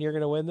 You saying you're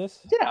going to win this?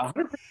 Yeah,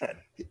 100%.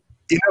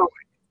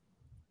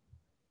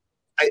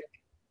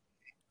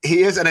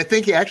 He is, and I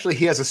think he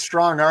has a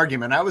strong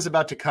argument. I was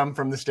about to come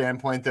from the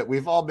standpoint that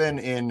we've all been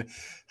in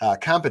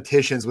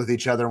competitions with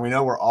each other, and we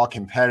know we're all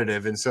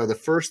competitive. And so the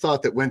first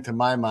thought that went to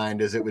my mind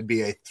is it would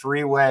be a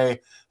three-way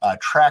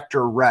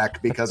tractor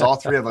wreck, because all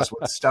three of us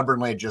would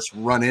stubbornly just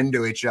run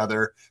into each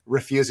other,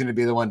 refusing to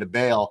be the one to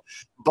bail.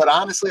 But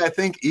honestly, I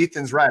think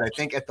Ethan's right. I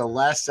think at the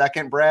last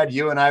second, Brad,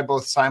 you and I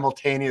both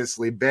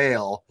simultaneously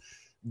bail,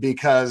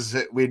 because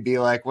we'd be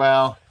like,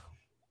 well,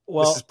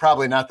 this is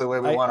probably not the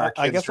way we want our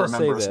kids to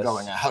remember us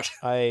going out.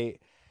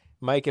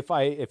 Mike,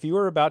 if you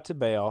were about to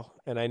bail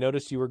and I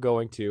noticed you were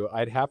going to,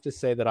 I'd have to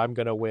say that I'm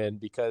going to win,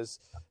 because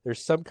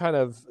there's some kind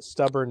of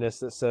stubbornness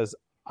that says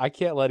I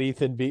can't let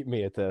Ethan beat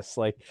me at this.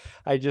 Like,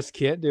 I just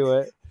can't do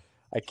it.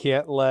 I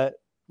can't let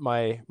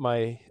my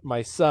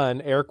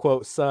son, air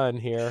quote son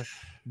here,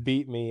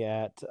 beat me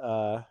at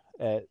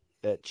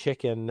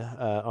chicken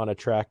on a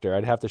tractor.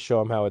 I'd have to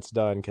show him how it's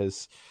done,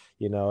 because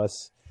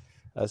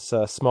us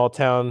small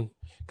town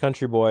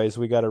country boys,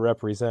 we got to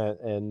represent.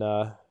 And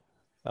I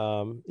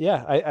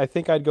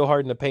think I'd go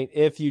hard in the paint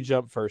if you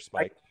jump first,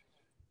 Mike.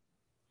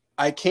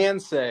 I can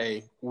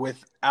say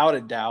without a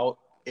doubt,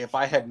 if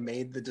I had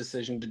made the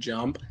decision to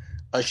jump,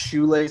 A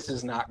shoelace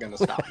is not going to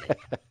stop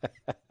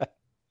me.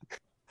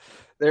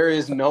 There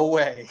is no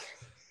way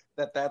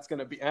that's going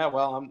to be.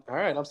 Well,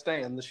 I'm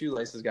staying. The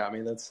shoelace has got me.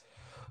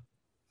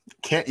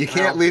 You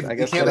can't leave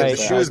the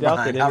shoes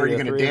behind. How are you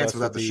going to dance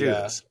without the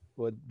shoes?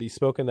 Would be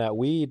smoking that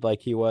weed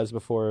like he was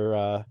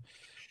before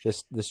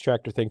this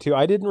tractor thing too.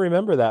 I didn't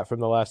remember that from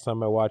the last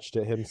time I watched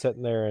it. Him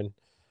sitting there and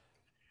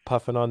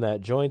puffing on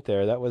that joint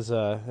there. That was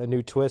a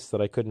new twist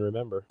that I couldn't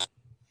remember.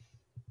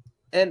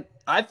 And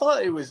I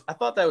thought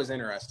that was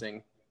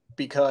interesting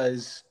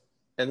because,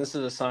 and this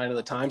is a sign of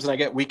the times,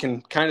 and we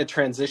can kind of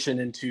transition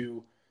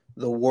into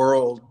the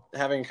world,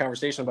 having a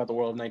conversation about the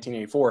world of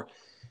 1984.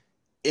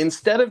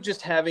 Instead of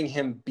just having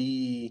him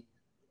be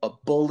a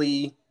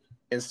bully,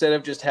 instead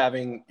of just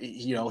having,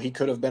 he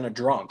could have been a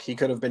drunk. He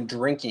could have been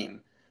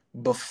drinking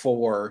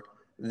before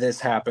this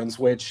happens,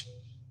 which,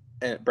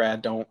 and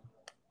Brad, don't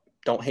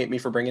hate me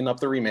for bringing up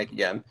the remake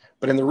again.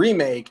 But in the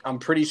remake, I'm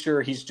pretty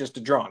sure he's just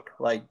a drunk.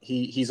 Like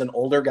he's an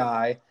older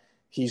guy.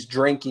 He's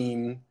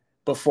drinking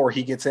before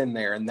he gets in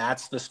there. And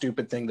that's the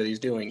stupid thing that he's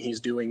doing. He's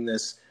doing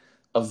this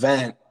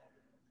event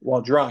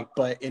while drunk.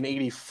 But in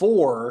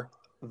 84,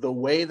 the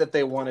way that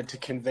they wanted to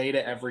convey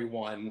to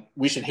everyone,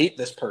 we should hate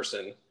this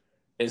person,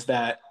 is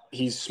that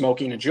he's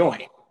smoking a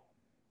joint.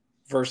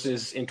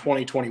 Versus in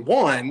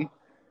 2021,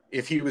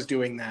 if he was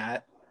doing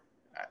that,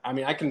 I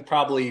mean, I can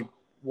probably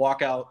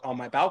walk out on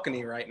my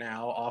balcony right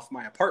now off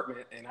my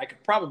apartment, and I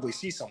could probably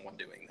see someone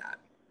doing that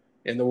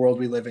in the world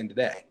we live in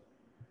today.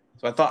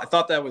 So I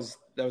thought that was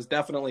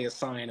definitely a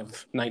sign of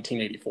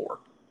 1984.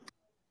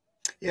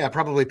 Yeah,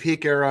 probably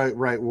peak era,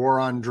 right? War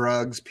on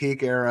drugs,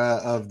 peak era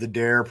of the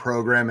DARE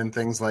program and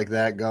things like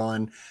that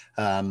going,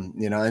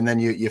 and then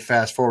you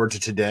fast forward to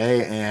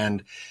today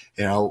and,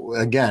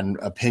 again,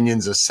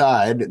 opinions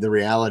aside, the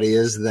reality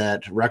is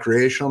that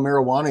recreational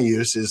marijuana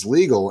use is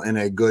legal in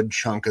a good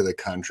chunk of the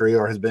country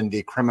or has been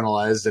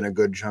decriminalized in a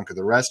good chunk of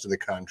the rest of the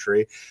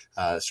country.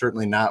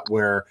 Certainly not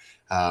where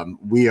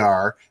we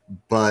are.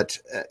 But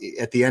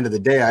at the end of the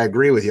day, I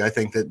agree with you. I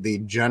think that the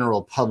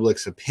general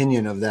public's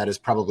opinion of that has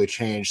probably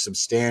changed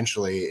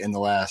substantially in the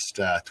last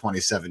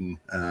 37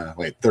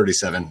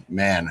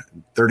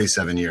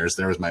 years.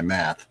 There was my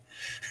math.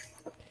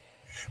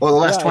 Well, the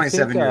last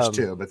 27 years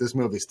too, but this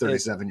movie's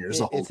 37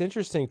 years old. It's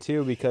interesting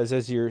too, because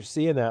as you're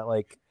seeing that,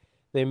 like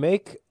they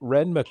make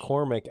Red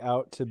McCormick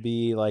out to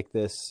be like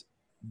this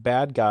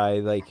bad guy,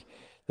 like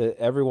that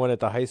everyone at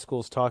the high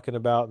school's talking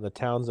about, and the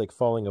town's like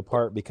falling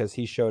apart because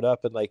he showed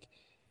up and like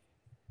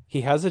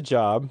he has a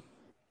job.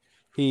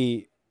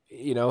 He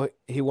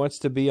wants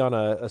to be on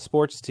a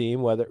sports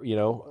team, whether,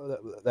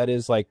 that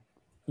is like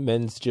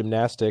men's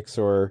gymnastics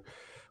or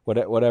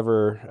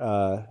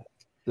whatever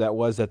that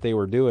was that they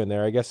were doing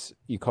there. I guess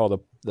you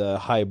call the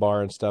high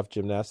bar and stuff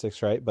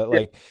gymnastics, right? But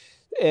like,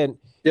 and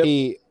yep.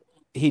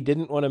 He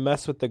didn't want to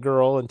mess with the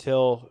girl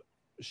until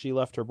she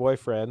left her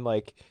boyfriend.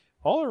 Like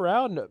all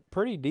around,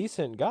 pretty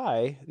decent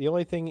guy. The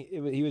only thing,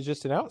 he was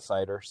just an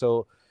outsider.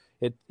 So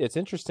it's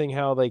interesting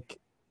how like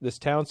this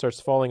town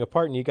starts falling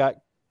apart, and you got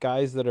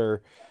guys that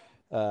are,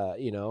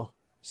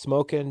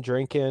 smoking,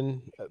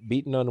 drinking,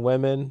 beating on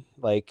women.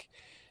 Like,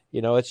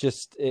 it's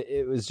just,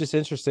 it was just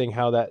interesting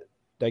how that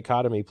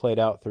dichotomy played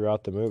out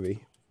throughout the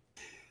movie.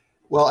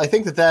 Well, I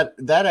think that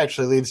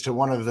actually leads to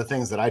one of the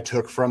things that I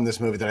took from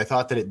this movie that I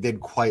thought that it did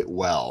quite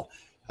well,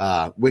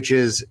 which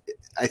is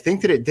I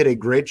think that it did a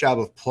great job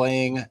of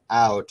playing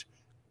out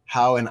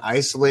how an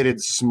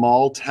isolated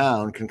small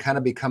town can kind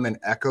of become an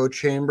echo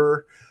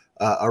chamber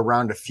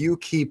around a few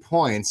key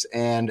points.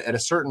 And at a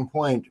certain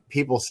point,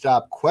 people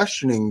stop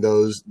questioning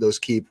those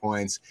key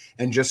points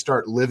and just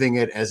start living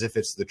it as if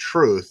it's the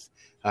truth.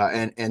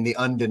 And the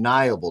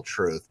undeniable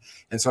truth.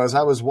 And so as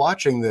I was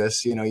watching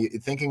this,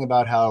 thinking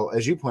about how,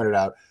 as you pointed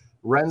out,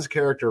 Ren's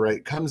character,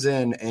 right, comes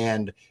in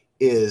and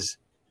is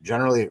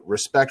generally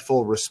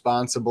respectful,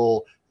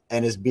 responsible,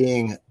 and is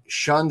being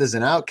shunned as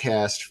an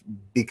outcast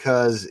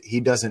because he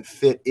doesn't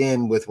fit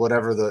in with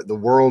whatever the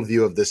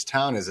worldview of this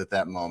town is at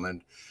that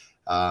moment.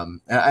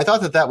 And I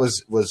thought that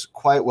was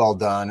quite well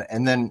done.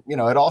 And then,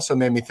 it also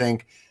made me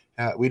think,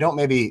 we don't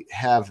maybe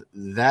have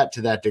that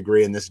to that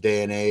degree in this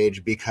day and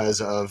age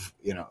because of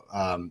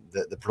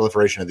the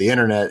proliferation of the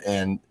internet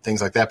and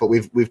things like that. But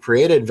we've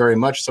created very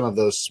much some of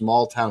those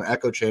small town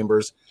echo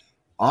chambers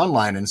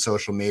online and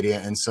social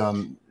media in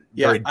some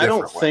very different I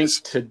don't ways.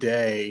 think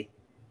today,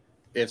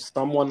 if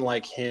someone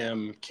like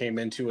him came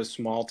into a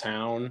small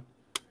town,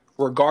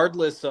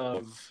 regardless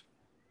of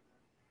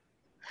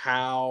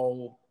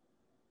how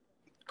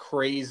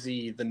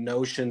crazy the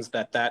notions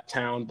that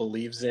town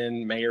believes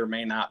in may or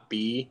may not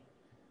be,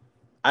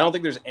 I don't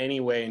think there's any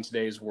way in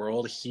today's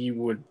world he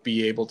would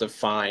be able to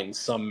find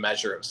some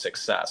measure of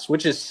success,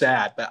 which is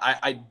sad. But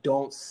I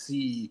don't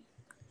see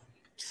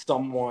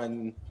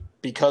someone,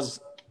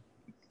 because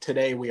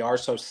today we are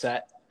so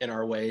set in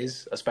our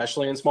ways,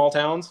 especially in small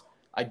towns,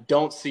 I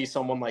don't see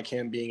someone like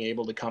him being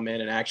able to come in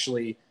and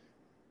actually,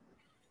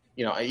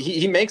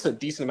 he makes a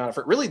decent amount of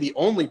effort. Really, the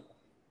only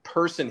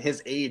person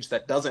his age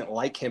that doesn't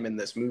like him in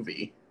this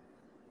movie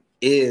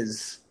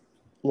is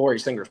Laurie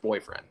Singer's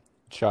boyfriend.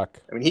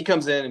 Chuck. I mean, he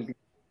comes in and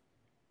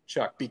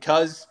Chuck,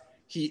 because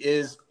he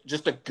is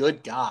just a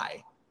good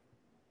guy.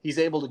 He's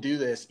able to do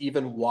this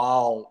even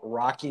while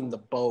rocking the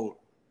boat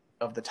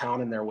of the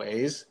town in their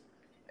ways.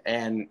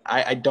 And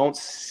I don't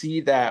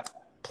see that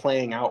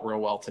playing out real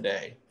well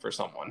today for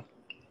someone.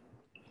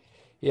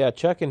 Yeah,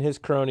 Chuck and his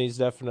cronies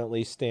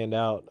definitely stand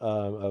out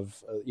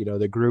of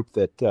the group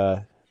that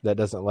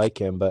doesn't like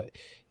him. But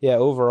yeah,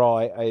 overall,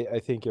 I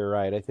think you're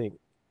right. I think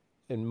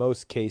in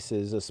most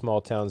cases, a small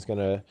town's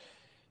going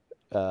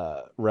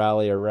to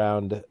rally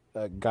around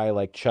a guy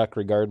like Chuck,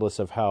 regardless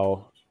of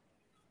how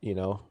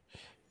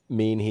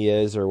mean he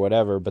is or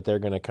whatever. But they're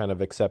going to kind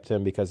of accept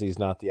him because he's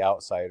not the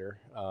outsider,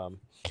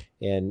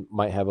 and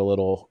might have a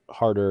little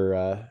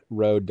harder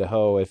road to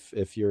hoe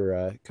if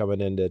you're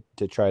coming in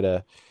to try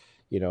to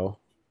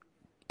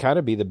kind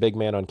of be the big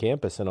man on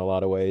campus in a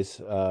lot of ways,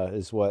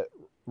 is what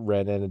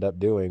Ren ended up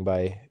doing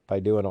by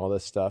doing all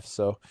this stuff.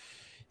 So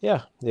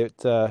yeah,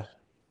 it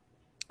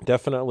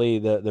definitely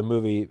the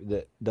movie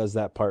that does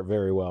that part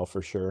very well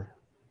for sure.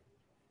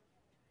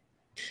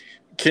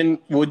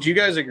 Would you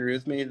guys agree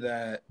with me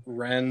that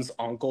Ren's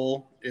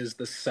uncle is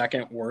the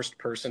second worst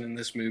person in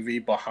this movie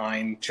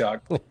behind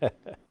Chuck?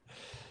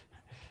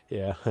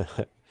 Yeah.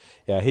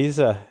 Yeah, he's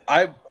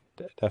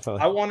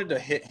definitely. I wanted to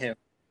hit him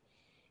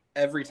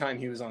every time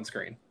he was on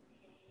screen.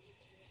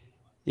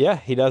 Yeah,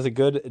 he does a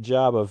good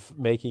job of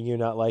making you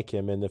not like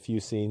him in the few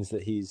scenes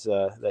that he's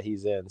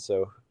in.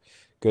 So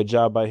good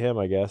job by him,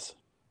 I guess.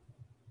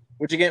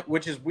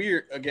 Which is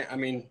weird. Again, I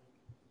mean,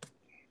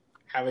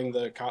 having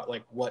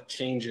what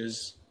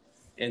changes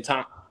in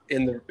time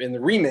in the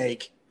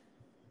remake,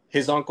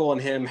 his uncle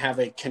and him have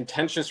a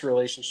contentious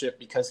relationship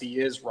because he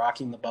is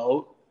rocking the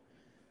boat,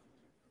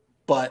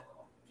 but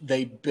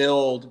they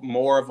build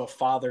more of a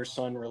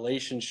father-son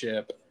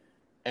relationship,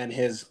 and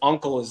his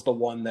uncle is the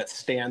one that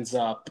stands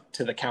up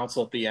to the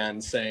council at the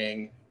end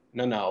saying,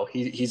 no,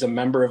 he's a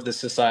member of the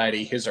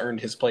society, he's earned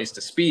his place to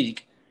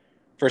speak.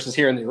 Versus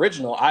here in the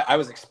original, I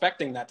was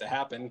expecting that to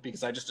happen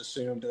because I just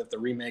assumed that the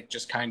remake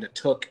just kind of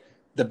took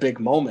the big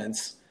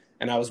moments,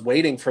 and I was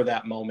waiting for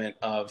that moment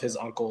of his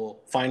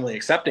uncle finally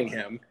accepting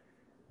him.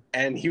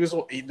 And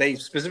they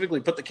specifically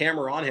put the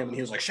camera on him, and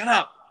he was like, "Shut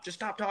up, just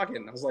stop talking."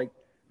 And I was like,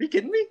 "Are you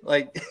kidding me?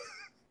 Like,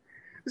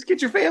 just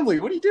get your family.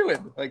 What are you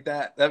doing?" Like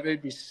that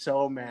made me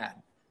so mad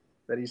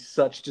that he's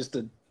such just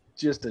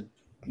a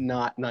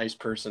not nice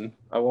person.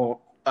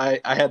 I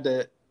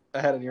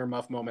had an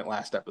earmuff moment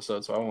last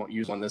episode, so I won't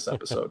use one this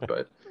episode.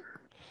 But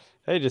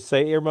hey, just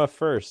say earmuff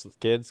first,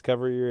 kids.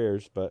 Cover your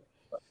ears. But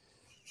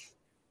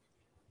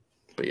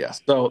yeah,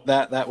 so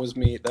that was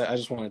me. I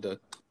just wanted to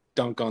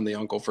dunk on the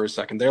uncle for a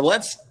second there.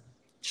 Let's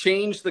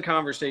change the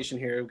conversation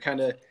here. Kind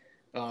of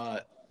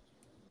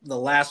the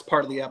last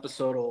part of the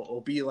episode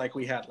will be like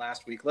we had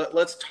last week.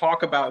 Let's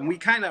talk about, and we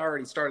kind of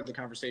already started the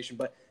conversation,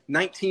 but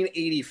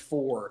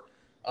 1984.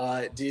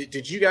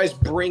 Did you guys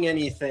bring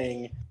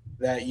anything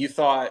that you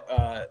thought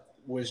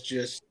was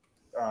just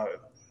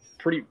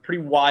pretty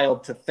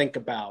wild to think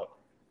about,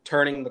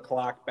 turning the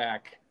clock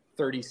back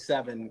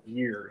 37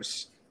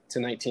 years to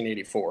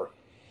 1984?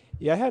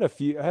 Yeah, I had a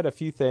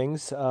few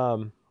things,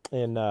 and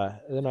then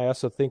I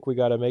also think we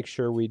got to make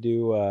sure we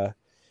do,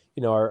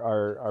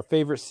 our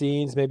favorite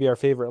scenes, maybe our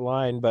favorite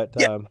line. But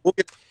we'll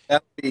get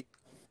that.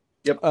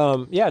 Yep.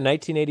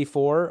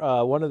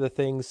 1984. One of the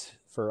things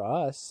for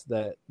us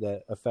that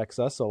affects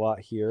us a lot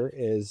here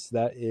is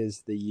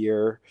the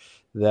year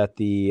that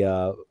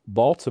the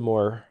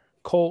Baltimore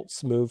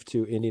Colts moved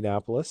to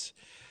Indianapolis.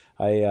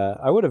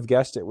 I would have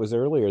guessed it was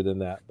earlier than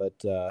that, but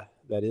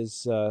that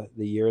is the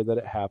year that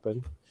it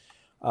happened.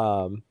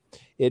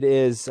 It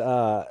is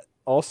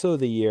also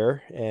the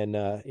year, and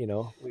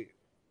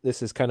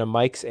this is kind of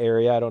Mike's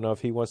area. I don't know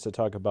if he wants to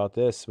talk about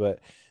this, but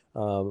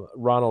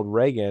Ronald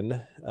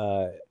Reagan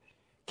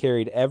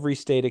carried every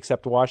state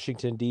except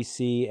Washington,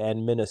 D.C.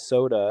 and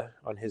Minnesota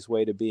on his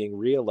way to being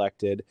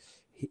reelected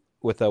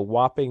with a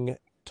whopping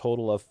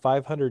total of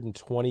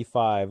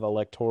 525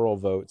 electoral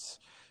votes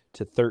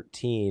to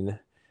 13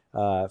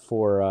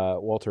 for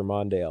Walter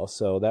Mondale.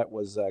 So that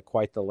was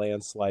quite the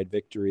landslide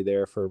victory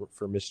there for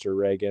Mr.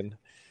 Reagan.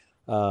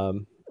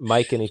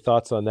 Mike, any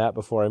thoughts on that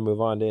before I move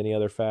on to any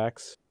other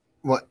facts?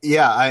 Well,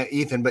 yeah,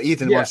 Ethan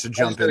wants to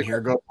jump in here.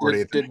 Go for it,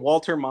 Ethan. Did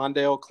Walter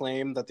Mondale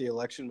claim that the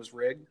election was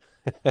rigged?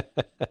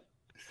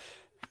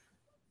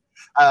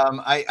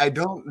 I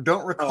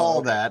don't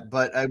recall that,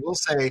 but I will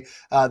say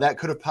that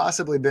could have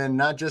possibly been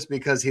not just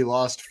because he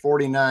lost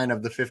 49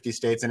 of the 50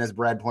 states, and as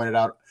Brad pointed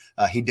out,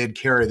 he did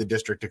carry the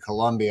District of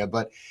Columbia,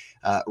 but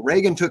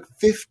Reagan took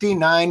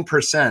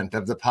 59%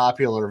 of the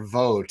popular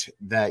vote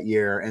that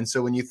year. And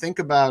so when you think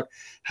about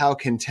how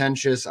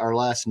contentious our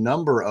last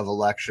number of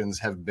elections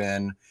have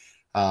been,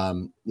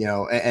 and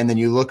then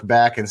you look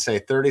back and say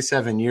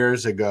 37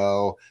 years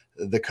ago,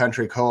 the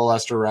country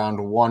coalesced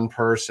around one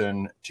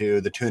person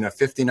to the tune of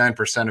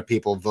 59% of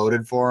people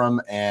voted for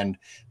him, and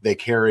they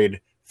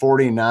carried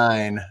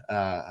 49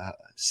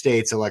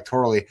 states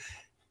electorally.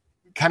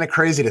 Kind of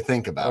crazy to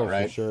think about,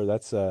 right? For sure.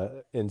 That's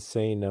an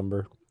insane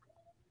number.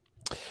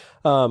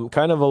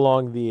 Kind of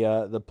along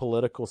the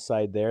political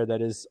side there,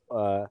 that is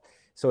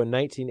So in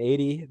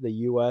 1980, the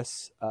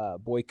U.S.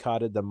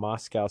 Boycotted the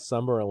Moscow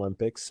Summer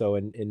Olympics. So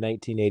in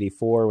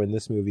 1984, when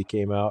this movie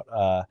came out,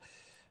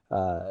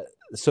 the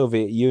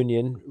Soviet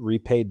Union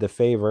repaid the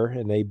favor,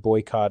 and they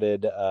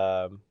boycotted,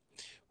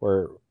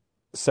 or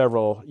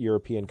several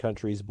European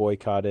countries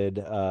boycotted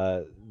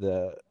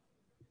the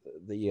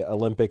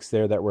Olympics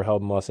there that were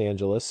held in Los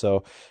Angeles.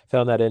 So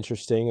found that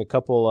interesting. A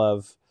couple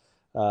of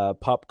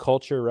pop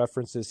culture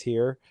references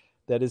here.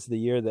 That is the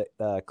year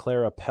that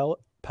Clara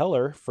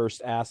Peller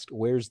first asked,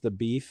 "Where's the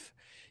beef?"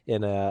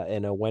 in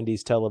a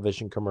Wendy's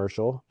television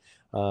commercial.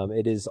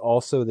 It is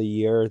also the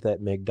year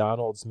that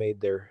McDonald's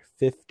made their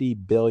 50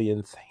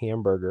 billionth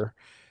hamburger.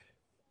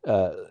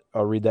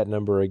 I'll read that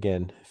number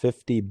again,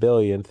 50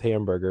 billionth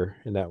hamburger,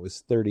 and that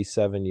was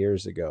 37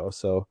 years ago.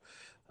 So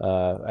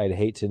I'd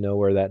hate to know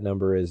where that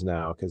number is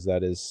now, because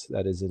that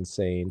is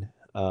insane.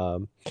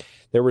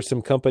 There were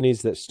some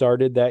companies that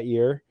started that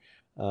year.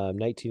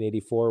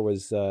 1984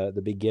 was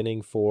the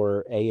beginning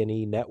for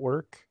A&E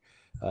Network,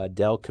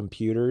 Dell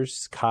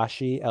Computers,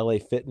 Kashi, LA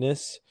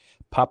Fitness,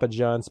 Papa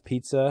John's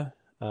Pizza,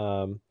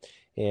 and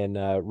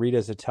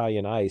Rita's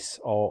Italian Ice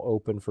all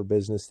open for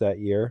business that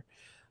year.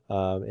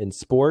 In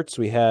sports,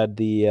 we had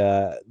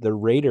the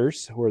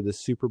Raiders, who were the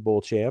Super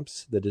Bowl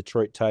champs. The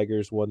Detroit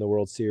Tigers won the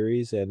World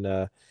Series,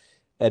 and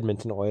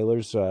Edmonton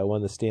Oilers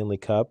won the Stanley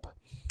Cup.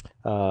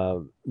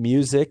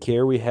 Music,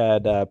 here we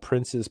had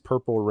Prince's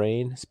Purple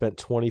Rain, spent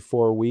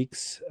 24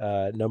 weeks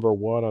number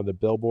one on the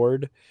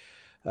Billboard,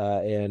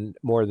 and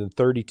more than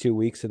 32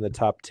 weeks in the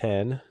top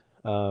 10.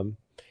 And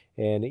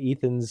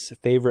Ethan's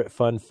favorite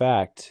fun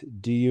fact: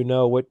 do you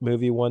know what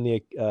movie won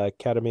the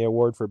Academy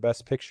Award for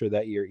Best Picture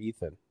that year,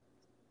 Ethan?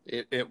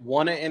 It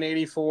won it in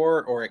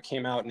 84, or it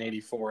came out in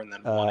 84 and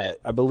then won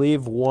it? I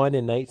believe won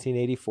in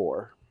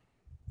 1984.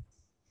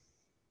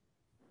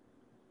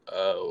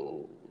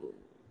 Oh.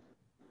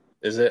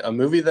 Is it a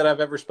movie that I've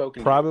ever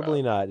spoken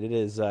Probably to about? not. It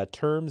is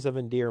Terms of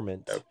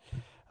Endearment.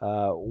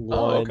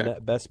 Won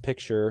Best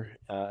Picture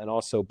and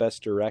also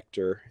Best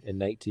Director in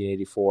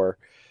 1984.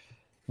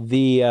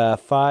 The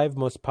 5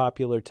 most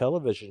popular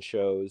television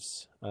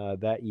shows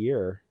that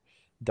year: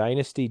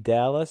 Dynasty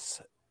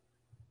Dallas.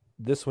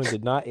 This one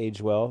did not age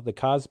well. The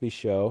Cosby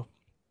Show,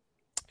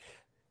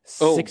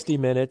 60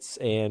 Minutes,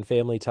 and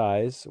Family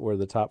Ties were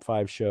the top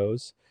 5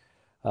 shows.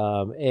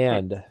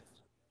 And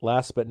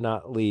last but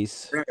not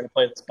least, We're not going to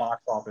play this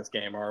box office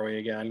game, are we,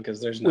 again?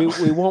 Because there's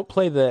we won't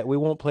play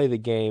the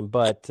game,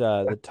 but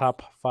the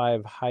top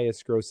 5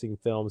 highest grossing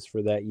films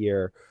for that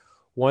year.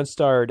 One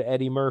starred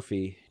Eddie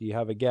Murphy. Do you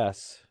have a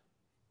guess?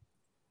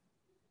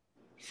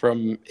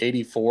 From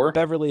 84?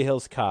 Beverly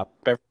Hills Cop.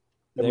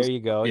 There you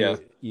go. Yeah.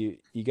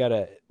 You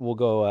gotta. We'll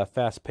go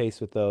fast pace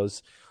with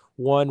those.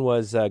 One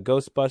was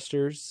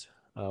Ghostbusters.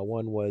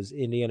 One was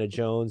Indiana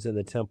Jones and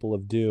the Temple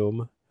of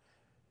Doom.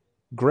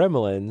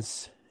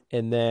 Gremlins,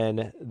 and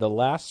then the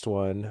last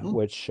one,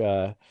 which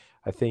I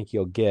think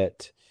you'll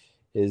get,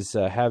 is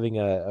having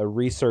a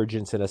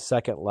resurgence and a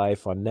second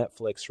life on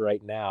Netflix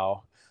right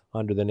now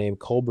under the name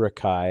Cobra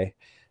Kai.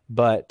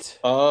 But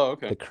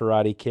The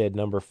Karate Kid,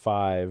 number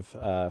 5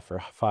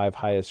 for 5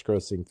 highest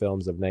grossing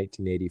films of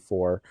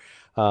 1984.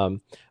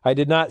 I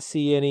did not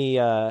see any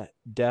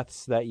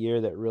deaths that year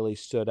that really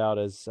stood out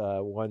as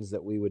ones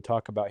that we would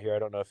talk about here. I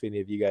don't know if any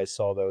of you guys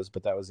saw those,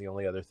 but that was the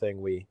only other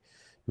thing we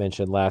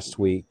mentioned last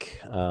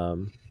week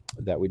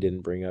that we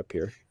didn't bring up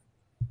here.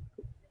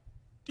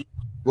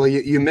 Well,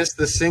 you missed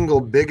the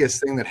single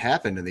biggest thing that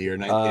happened in the year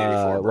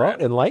 1984. Well,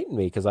 enlighten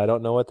me, because I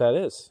don't know what that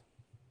is.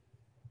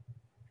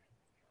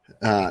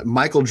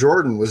 Michael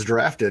Jordan was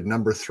drafted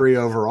number 3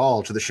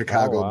 overall to the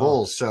Chicago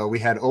Bulls. So we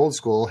had Old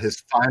School,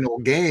 his final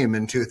game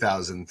in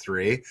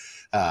 2003,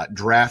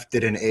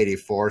 drafted in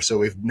 84. So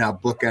we've now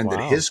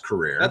bookended his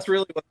career. That's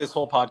really what this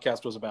whole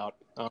podcast was about.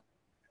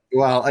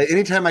 Well,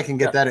 anytime I can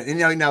get that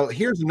in. And now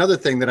here's another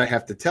thing that I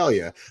have to tell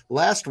you.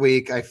 Last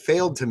week, I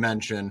failed to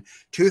mention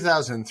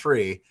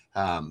 2003,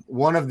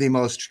 one of the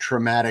most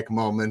traumatic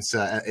moments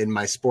in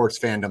my sports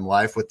fandom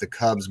life, with the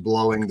Cubs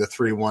blowing the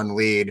 3-1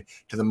 lead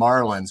to the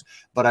Marlins.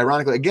 But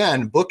ironically,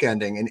 again,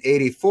 bookending, in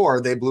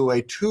 84, they blew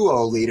a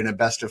 2-0 lead in a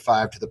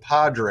best-of-5 to the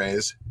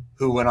Padres,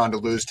 who went on to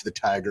lose to the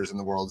Tigers in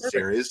the World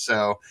Series.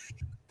 So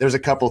there's a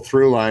couple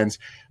through lines.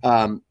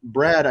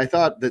 Brad, I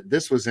thought that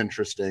this was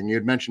interesting. You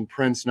had mentioned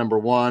Prince, number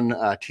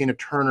 1. Tina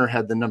Turner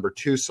had the number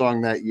 2 song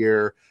that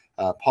year.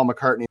 Paul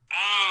McCartney.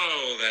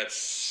 Oh,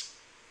 that's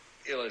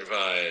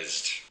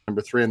ill-advised.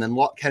 Number 3, and then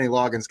Kenny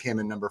Loggins came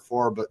in number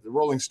 4. But the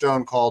Rolling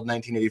Stone called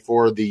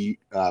 1984 the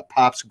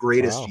pop's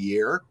greatest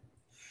year.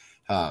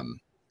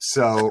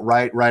 So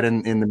right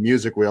in the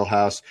music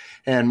wheelhouse.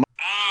 And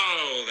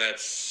oh,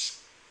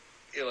 that's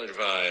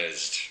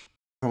ill-advised.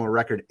 From a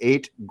record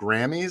 8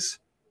 Grammys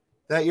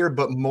that year.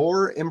 But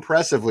more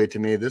impressively to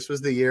me, this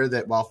was the year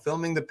that, while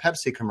filming the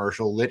Pepsi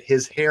commercial, lit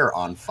his hair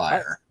on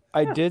fire.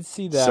 I did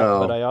see that,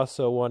 but I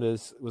also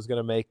was going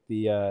to make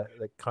the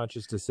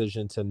conscious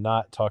decision to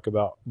not talk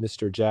about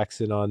Mr.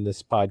 Jackson on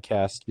this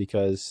podcast,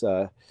 because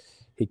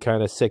he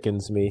kind of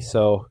sickens me.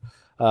 So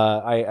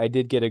I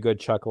did get a good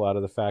chuckle out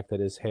of the fact that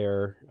his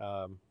hair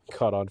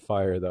caught on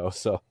fire, though.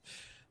 So,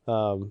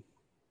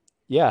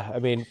 yeah, I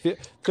mean,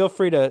 feel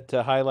free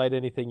to highlight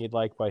anything you'd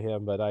like by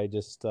him, but I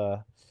just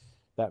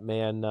that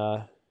man,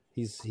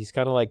 he's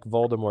kind of like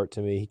Voldemort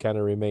to me. He kind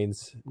of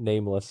remains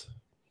nameless.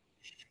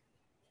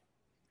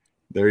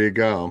 There you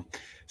go.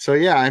 So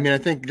yeah, I mean, I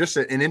think just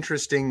an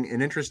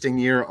interesting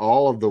year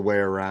all of the way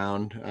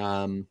around.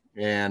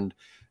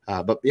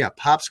 But yeah,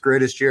 Pop's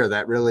greatest year.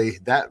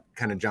 That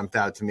kind of jumped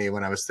out to me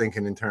when I was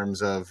thinking in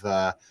terms of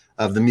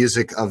the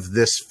music of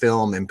this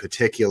film in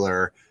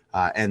particular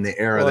and the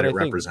era that it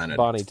represented.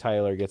 Bonnie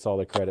Tyler gets all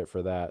the credit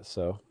for that.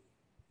 So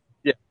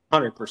yeah,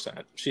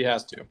 100%. She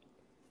has to.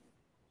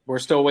 We're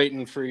still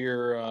waiting for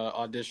your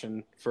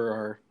audition for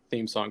our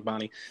theme song,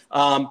 Bonnie.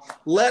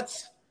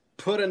 Let's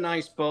put a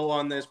nice bow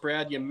on this.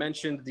 Brad, you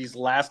mentioned these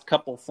last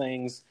couple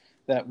things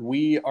that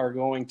we are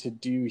going to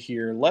do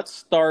here. Let's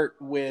start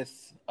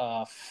with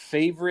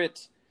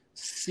favorite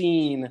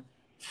scene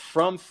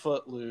from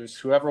Footloose.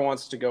 Whoever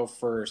wants to go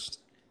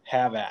first,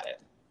 have at it.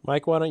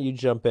 Mike, why don't you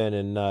jump in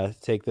and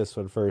take this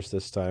one first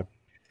this time?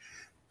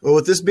 Well,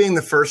 with this being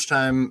the first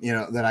time,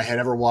 that I had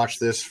ever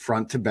watched this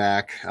front to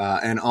back,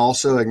 and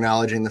also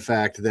acknowledging the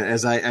fact that,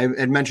 as I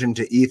had mentioned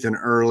to Ethan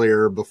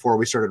earlier before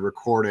we started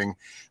recording,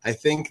 I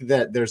think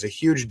that there's a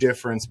huge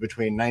difference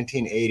between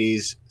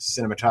 1980s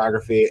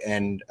cinematography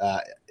and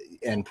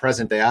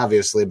present day,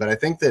 obviously. But I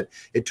think that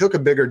it took a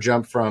bigger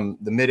jump from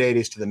the mid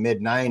 80s to the mid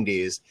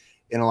 90s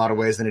in a lot of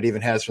ways than it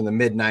even has from the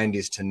mid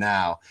 90s to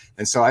now.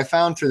 And so I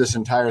found through this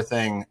entire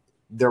thing,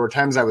 there were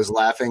times I was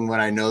laughing when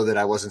I know that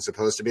I wasn't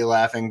supposed to be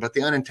laughing, but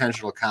the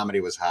unintentional comedy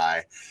was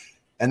high.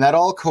 And that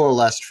all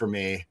coalesced for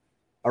me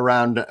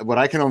around what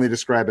I can only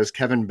describe as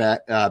Kevin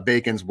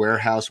Bacon's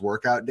warehouse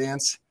workout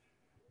dance.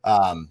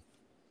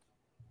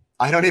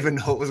 I don't even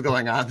know what was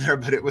going on there,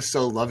 but it was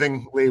so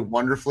lovingly,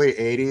 wonderfully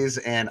 80s,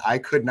 and I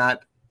could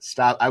not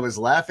stop. I was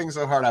laughing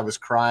so hard I was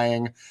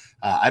crying.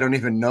 I don't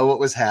even know what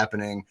was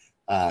happening,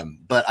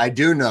 but I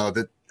do know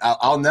that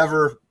I'll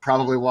never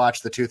probably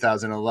watch the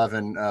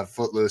 2011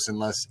 Footloose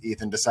unless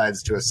Ethan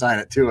decides to assign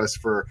it to us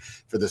for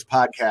this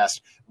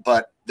podcast.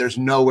 But there's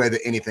no way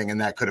that anything in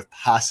that could have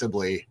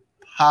possibly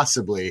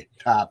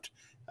topped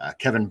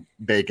Kevin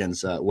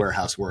Bacon's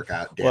warehouse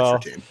workout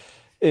dance routine.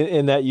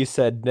 In that you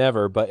said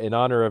never, but in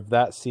honor of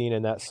that scene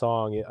and that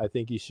song, I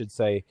think you should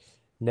say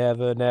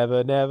never,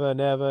 never, never,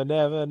 never,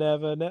 never,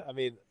 never, never. I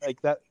mean,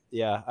 like that.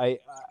 Yeah,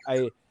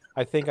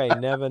 I think I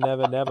never,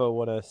 never, never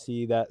want to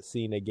see that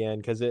scene again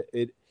because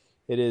it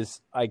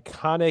is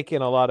iconic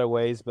in a lot of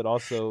ways, but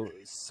also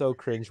so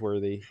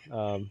cringeworthy.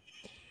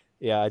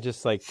 Yeah,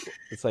 it's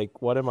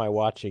like, what am I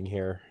watching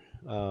here?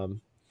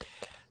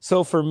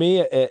 So for me,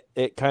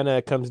 it kind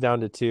of comes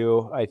down to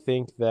two. I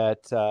think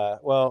that,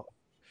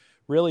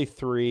 really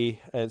three.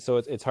 And so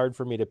it's hard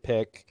for me to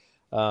pick.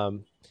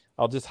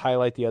 I'll just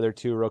highlight the other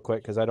two real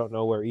quick because I don't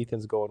know where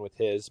Ethan's going with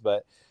his,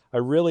 but I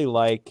really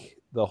like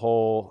the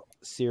whole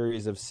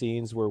series of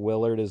scenes where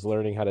Willard is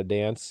learning how to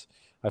dance.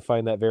 I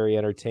find that very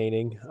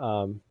entertaining.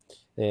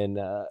 And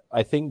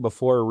I think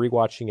before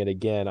rewatching it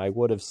again, I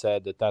would have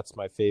said that that's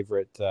my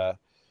favorite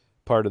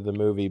part of the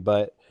movie,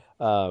 but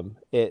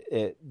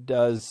it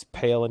does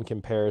pale in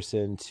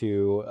comparison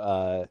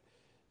to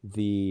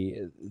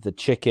the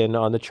chicken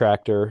on the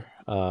tractor.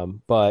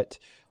 But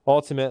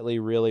ultimately,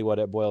 really what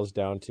it boils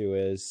down to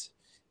is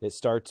it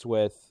starts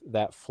with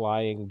that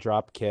flying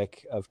drop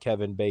kick of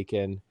Kevin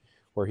Bacon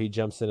where he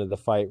jumps into the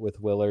fight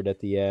with Willard at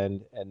the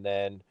end and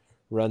then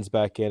runs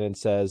back in and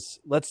says,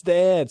 "Let's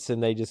dance."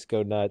 And they just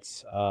go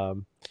nuts.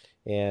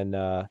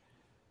 And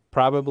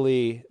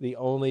probably the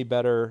only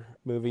better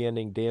movie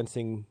ending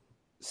dancing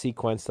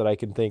sequence that I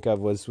can think of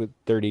was with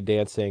Dirty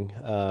Dancing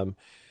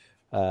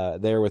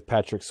there with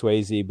Patrick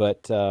Swayze.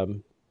 But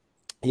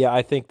yeah,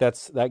 I think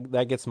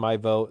that gets my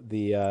vote.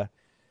 The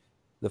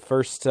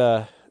first,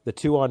 the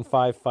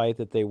 2-on-5 fight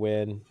that they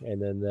win,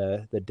 and then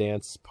the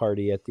dance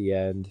party at the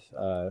end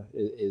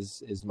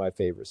is my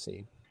favorite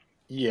scene.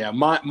 Yeah,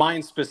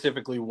 mine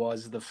specifically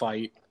was the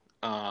fight.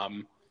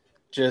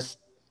 Just,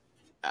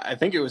 I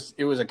think it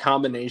was a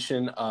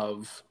combination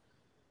of,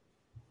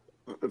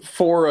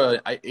 for a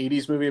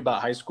 80s movie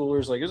about high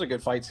schoolers, like it was a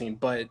good fight scene,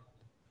 but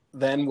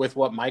then with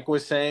what Mike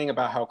was saying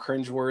about how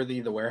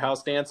cringeworthy the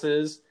warehouse dance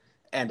is,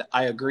 and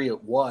I agree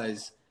it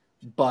was,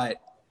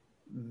 but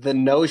the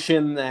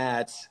notion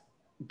that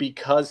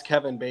because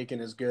Kevin Bacon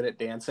is good at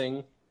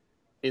dancing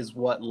is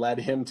what led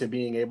him to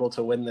being able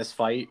to win this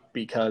fight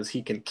because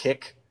he can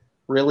kick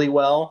really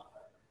well.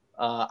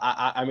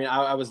 I mean,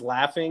 I was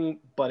laughing,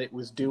 but it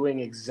was doing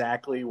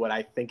exactly what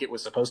I think it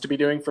was supposed to be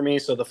doing for me.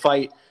 So the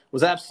fight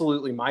was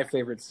absolutely my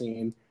favorite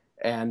scene.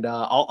 And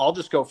I'll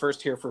just go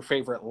first here for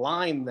favorite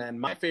line then.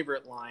 My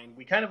favorite line,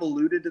 we kind of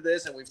alluded to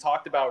this and we've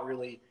talked about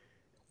really,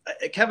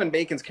 Kevin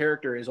Bacon's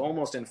character is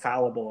almost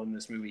infallible in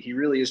this movie. He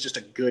really is just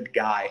a good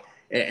guy.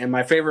 And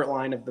my favorite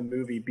line of the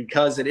movie,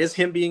 because it is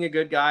him being a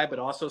good guy, but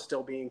also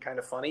still being kind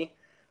of funny,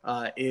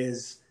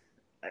 is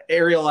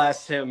Ariel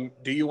asks him,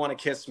 "Do you want to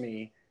kiss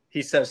me?"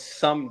 He says,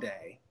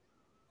 "Someday."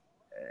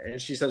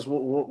 And she says,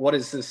 what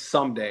is this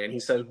someday? And he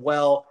says,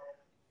 well,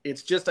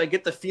 it's just I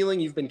get the feeling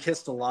you've been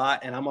kissed a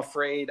lot, and I'm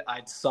afraid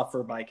I'd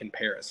suffer by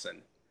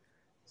comparison.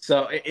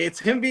 So it's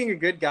him being a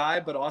good guy,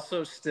 but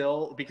also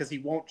still, because he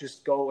won't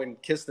just go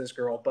and kiss this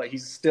girl, but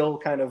he's still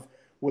kind of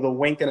with a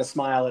wink and a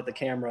smile at the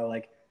camera,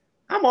 like,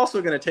 I'm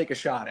also going to take a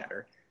shot at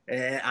her.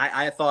 And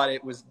I thought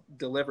it was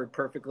delivered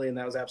perfectly, and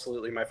that was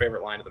absolutely my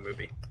favorite line of the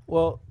movie.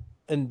 Well,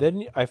 and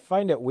then I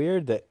find it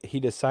weird that he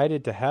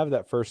decided to have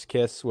that first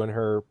kiss when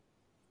her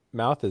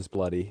mouth is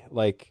bloody.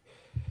 Like,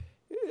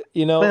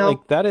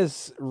 like that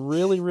is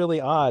really,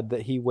 really odd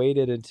that he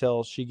waited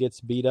until she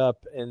gets beat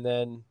up and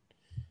then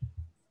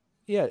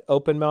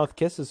open mouth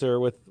kisses her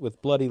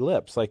with bloody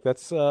lips. Like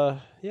that's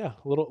a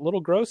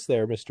little gross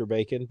there, Mr.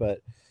 Bacon,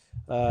 but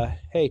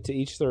hey, to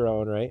each their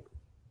own, right?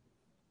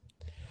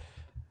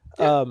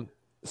 Yeah.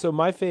 So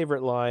my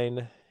favorite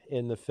line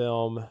in the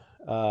film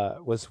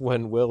was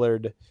when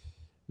Willard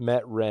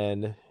met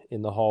Ren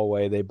in the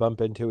hallway. They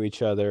bump into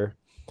each other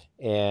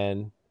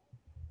and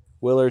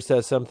Willard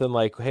says something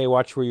like, "Hey,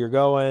 watch where you're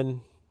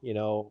going,"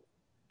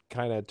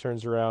 kind of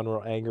turns around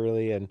real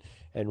angrily, and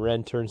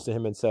Ren turns to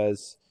him and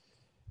says,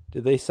 "Do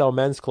they sell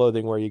men's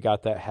clothing where you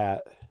got that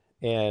hat?"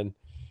 And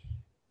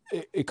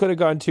it could have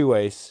gone two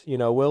ways.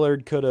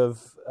 Willard could have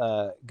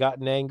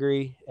gotten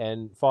angry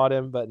and fought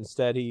him, but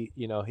instead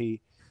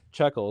he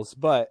chuckles.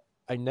 But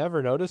I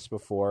never noticed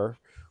before,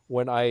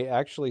 when I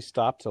actually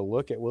stopped to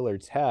look at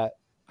Willard's hat,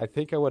 I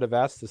think I would have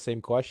asked the same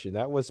question.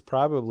 That was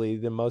probably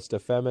the most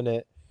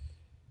effeminate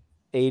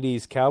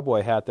 80s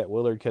cowboy hat that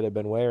Willard could have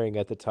been wearing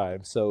at the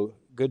time. So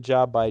good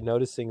job by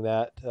noticing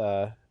that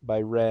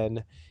by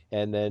Ren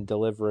and then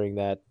delivering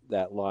that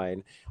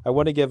line. I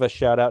want to give a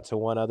shout out to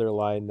one other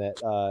line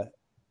that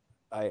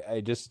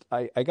I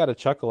got a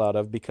chuckle out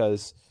of,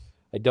 because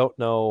I don't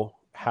know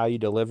how you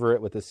deliver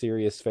it with a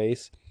serious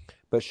face,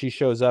 but she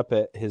shows up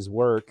at his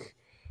work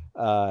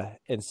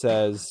and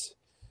says,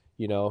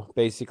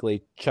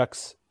 basically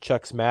Chuck's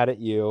mad at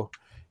you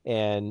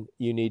and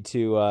you need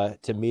to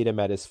meet him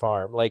at his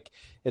farm. Like,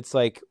 it's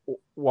like,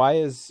 why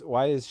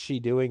is she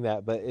doing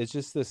that? But it's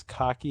just this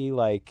cocky,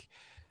 like,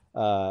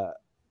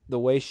 the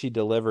way she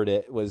delivered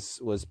it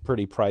was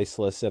pretty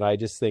priceless. And I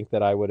just think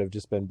that I would have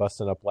just been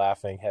busting up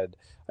laughing had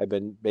I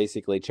been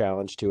basically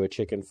challenged to a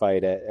chicken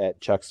fight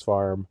at Chuck's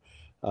farm.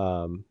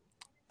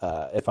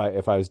 If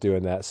I was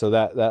doing that. So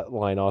that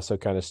line also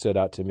kind of stood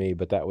out to me,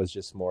 but that was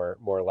just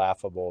more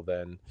laughable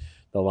than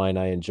the line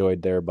I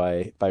enjoyed there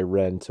by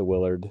Ren to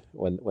Willard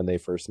when they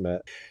first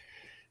met.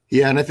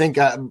 Yeah, and I think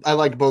I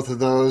liked both of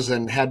those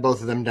and had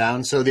both of them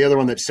down. So the other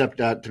one that stepped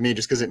out to me,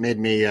 just because it made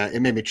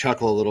me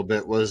chuckle a little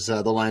bit, was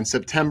the line,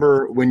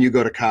 "September, when you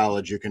go to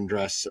college, you can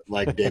dress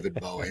like David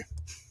Bowie."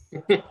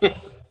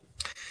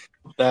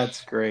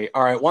 That's great.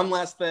 All right, one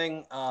last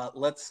thing.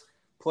 Let's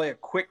play a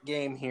quick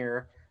game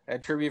here. I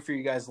had trivia for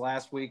you guys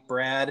last week.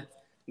 Brad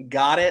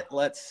got it.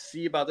 Let's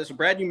see about this.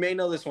 Brad, you may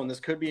know this one.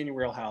 This could be in your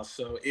wheelhouse.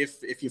 So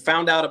if you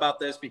found out about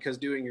this because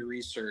doing your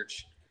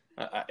research,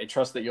 I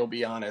trust that you'll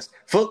be honest.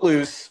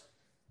 Footloose,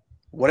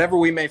 whatever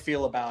we may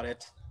feel about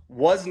it,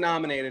 was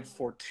nominated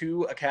for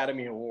 2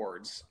 Academy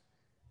Awards.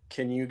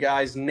 Can you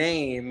guys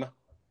name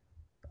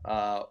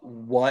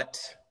what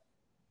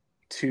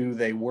 2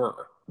 they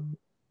were?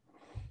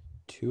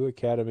 2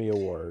 Academy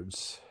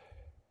Awards.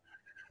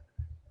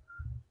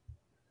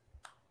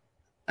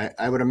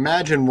 I would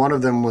imagine one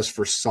of them was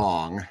for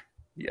song.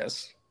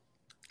 Yes.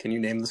 Can you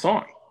name the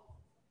song?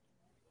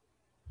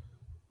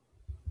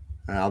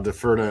 I'll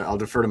defer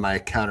to my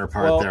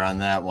counterpart there on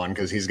that one,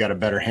 because he's got a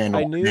better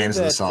handle on names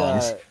of the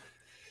songs.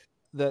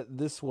 That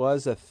this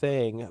was a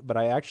thing, but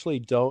I actually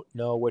don't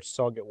know which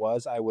song it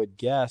was. I would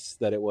guess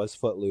that it was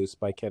Footloose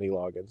by Kenny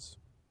Loggins.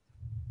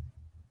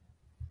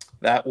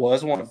 That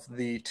was one of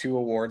the 2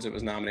 awards it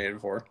was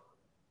nominated for.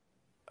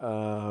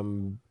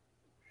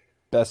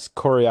 Best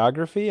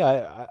choreography?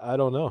 I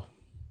don't know.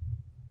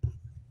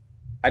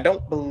 I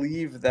don't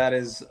believe that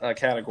is a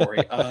category.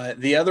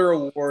 The other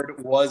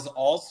award was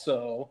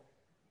also,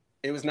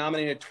 it was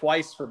nominated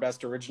twice for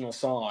Best Original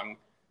Song,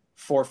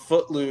 for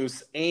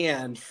Footloose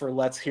and for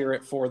Let's Hear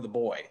It for the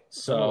Boy.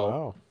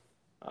 So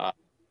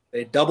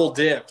they double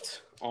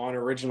dipped on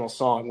original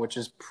song, which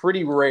is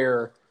pretty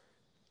rare.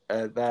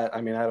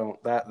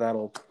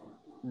 That'll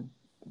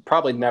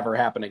probably never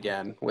happen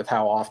again with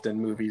how often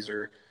movies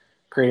are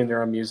creating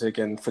their own music,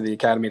 and for the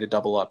Academy to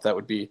double up, that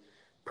would be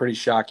pretty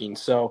shocking.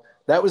 So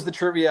that was the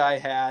trivia I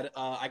had.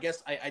 I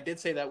guess I did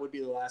say that would be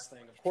the last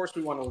thing. Of course,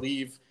 we want to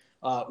leave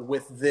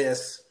with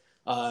this.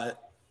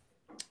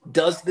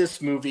 Does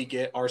this movie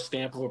get our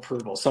stamp of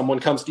approval? Someone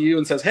comes to you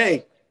and says,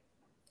 "Hey,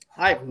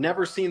 I've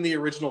never seen the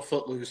original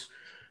Footloose.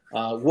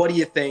 What do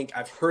you think?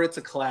 I've heard it's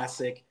a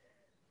classic."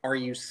 Are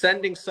you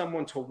sending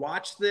someone to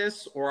watch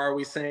this, or are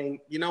we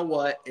saying, you know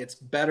what, it's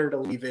better to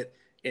leave it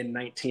in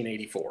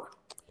 1984?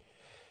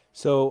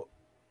 So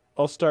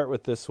I'll start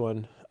with this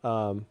one.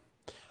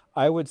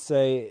 I would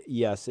say,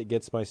 yes, it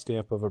gets my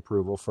stamp of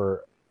approval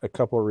for a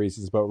couple of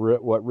reasons. But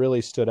what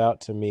really stood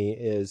out to me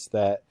is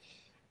that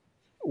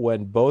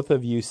when both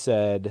of you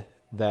said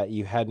that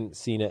you hadn't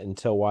seen it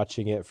until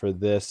watching it for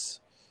this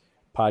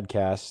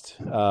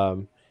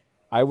podcast.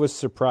 I was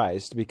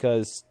surprised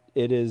because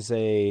it is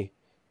a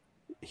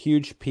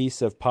huge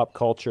piece of pop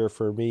culture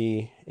for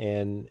me.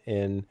 And,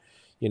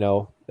 you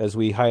know, as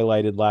we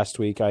highlighted last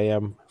week, I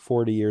am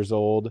 40 years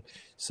old.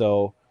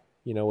 So,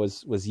 you know,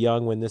 was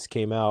young when this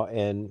came out.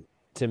 And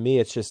to me,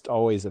 it's just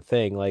always a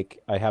thing. Like,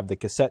 I have the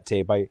cassette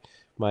tape.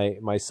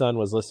 My son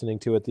was listening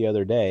to it the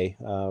other day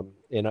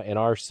in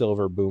our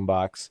silver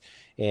boombox,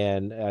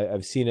 and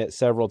I've seen it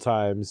several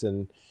times.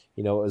 And,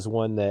 you know, it was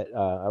one that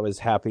I was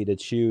happy to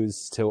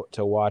choose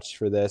to watch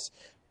for this.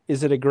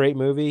 Is it a great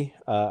movie?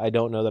 I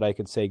don't know that I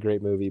could say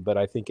great movie, but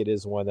I think it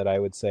is one that I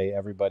would say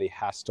everybody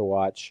has to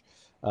watch,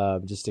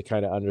 just to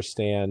kind of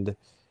understand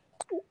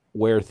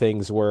where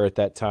things were at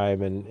that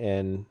time,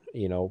 and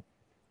you know,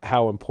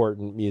 how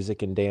important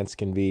music and dance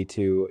can be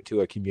to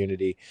a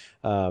community.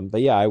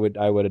 But yeah, I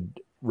would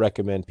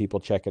recommend people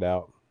check it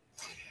out.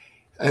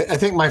 I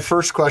think my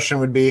first question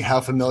would be how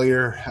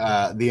familiar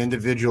the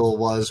individual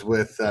was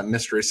with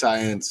Mystery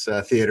Science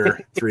Theater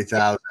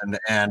 3000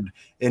 and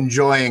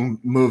enjoying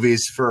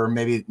movies for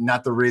maybe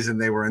not the reason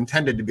they were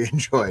intended to be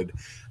enjoyed.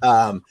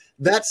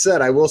 That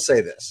said, I will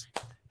say this.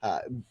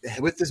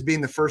 With this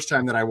being the first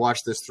time that I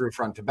watched this through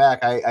front to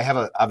back, I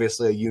have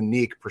obviously a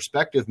unique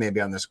perspective maybe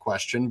on this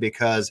question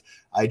because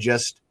I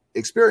just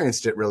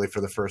experienced it really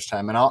for the first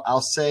time. And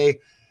I'll say,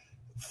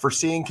 for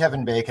seeing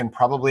Kevin Bacon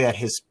probably at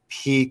his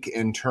peak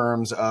in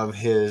terms of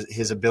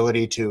his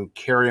ability to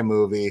carry a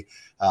movie,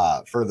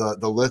 for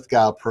the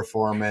Lithgow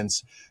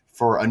performance,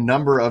 for a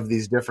number of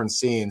these different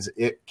scenes,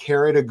 it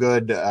carried a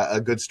good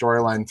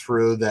storyline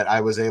through that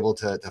I was able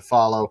to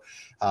follow.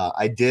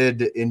 I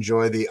did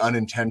enjoy the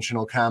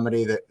unintentional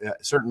comedy that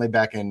certainly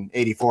back in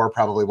 '84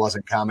 probably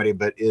wasn't comedy,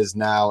 but is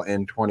now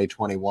in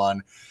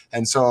 2021.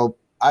 And so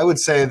I would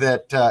say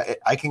that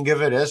I can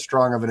give it as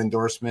strong of an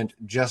endorsement,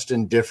 just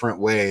in different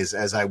ways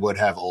as I would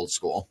have Old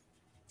School.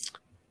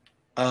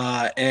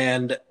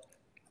 And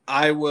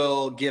I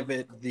will give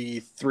it the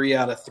 3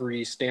 out of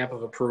 3 stamp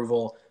of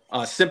approval,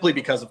 simply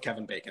because of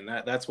Kevin Bacon.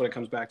 That's what it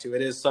comes back to.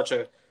 It is such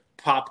a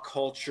pop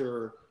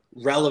culture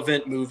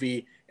relevant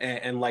movie.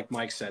 And like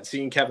Mike said,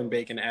 seeing Kevin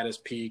Bacon at his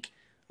peak.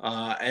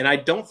 And I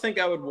don't think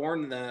I would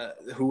warn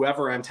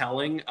whoever I'm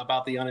telling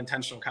about the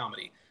unintentional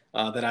comedy.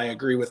 That I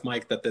agree with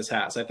Mike that this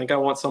has. I think I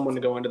want someone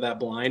to go into that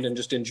blind and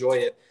just enjoy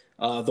it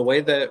the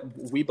way that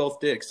we both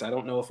did, because I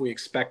don't know if we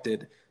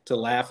expected to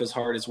laugh as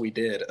hard as we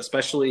did,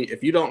 especially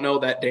if you don't know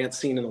that dance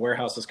scene in the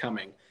warehouse is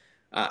coming.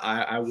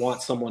 I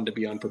want someone to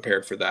be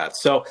unprepared for that.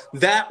 So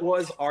that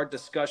was our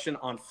discussion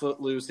on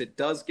Footloose. It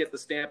does get the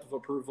stamp of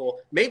approval,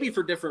 maybe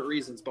for different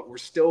reasons, but we're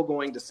still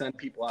going to send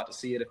people out to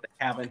see it if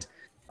they haven't.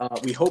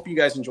 We hope you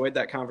guys enjoyed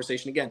that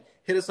conversation. Again,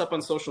 hit us up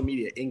on social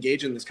media.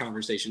 Engage in this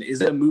conversation.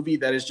 Is it a movie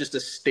that is just a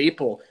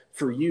staple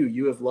for you?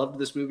 You have loved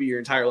this movie your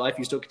entire life.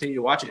 You still continue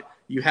to watch it.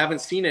 You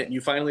haven't seen it, and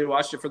you finally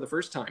watched it for the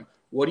first time.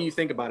 What do you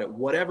think about it?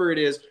 Whatever it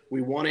is,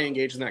 we want to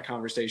engage in that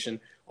conversation.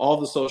 All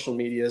the social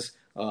medias,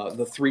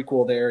 the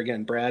threequel there.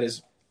 Again, Brad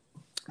is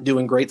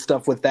doing great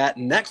stuff with that.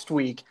 Next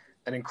week,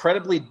 an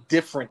incredibly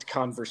different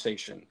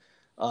conversation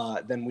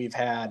than we've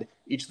had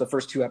each of the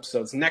first 2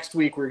 episodes. Next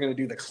week, we're going to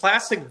do the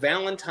classic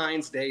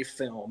Valentine's Day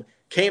film.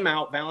 Came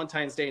out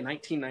Valentine's Day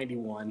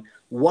 1991.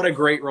 What a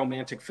great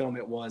romantic film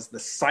it was. The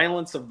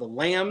Silence of the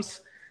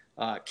Lambs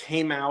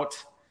came out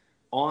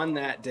on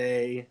that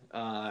day.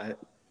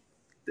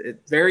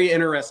 Very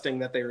interesting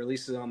that they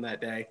released it on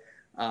that day.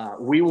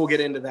 We will get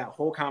into that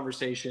whole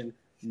conversation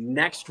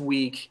next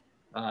week.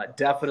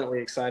 Definitely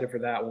excited for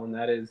that one.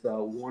 That is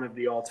one of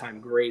the all-time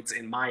greats,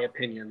 in my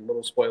opinion.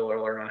 Little spoiler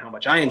alert on how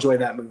much I enjoy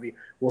that movie.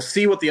 We'll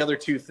see what the other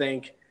two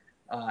think.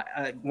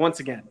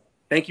 Once again,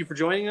 thank you for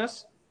joining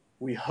us.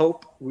 We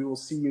hope we will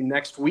see you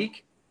next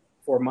week.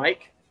 For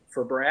Mike,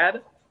 for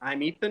Brad,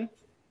 I'm Ethan.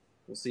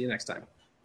 We'll see you next time.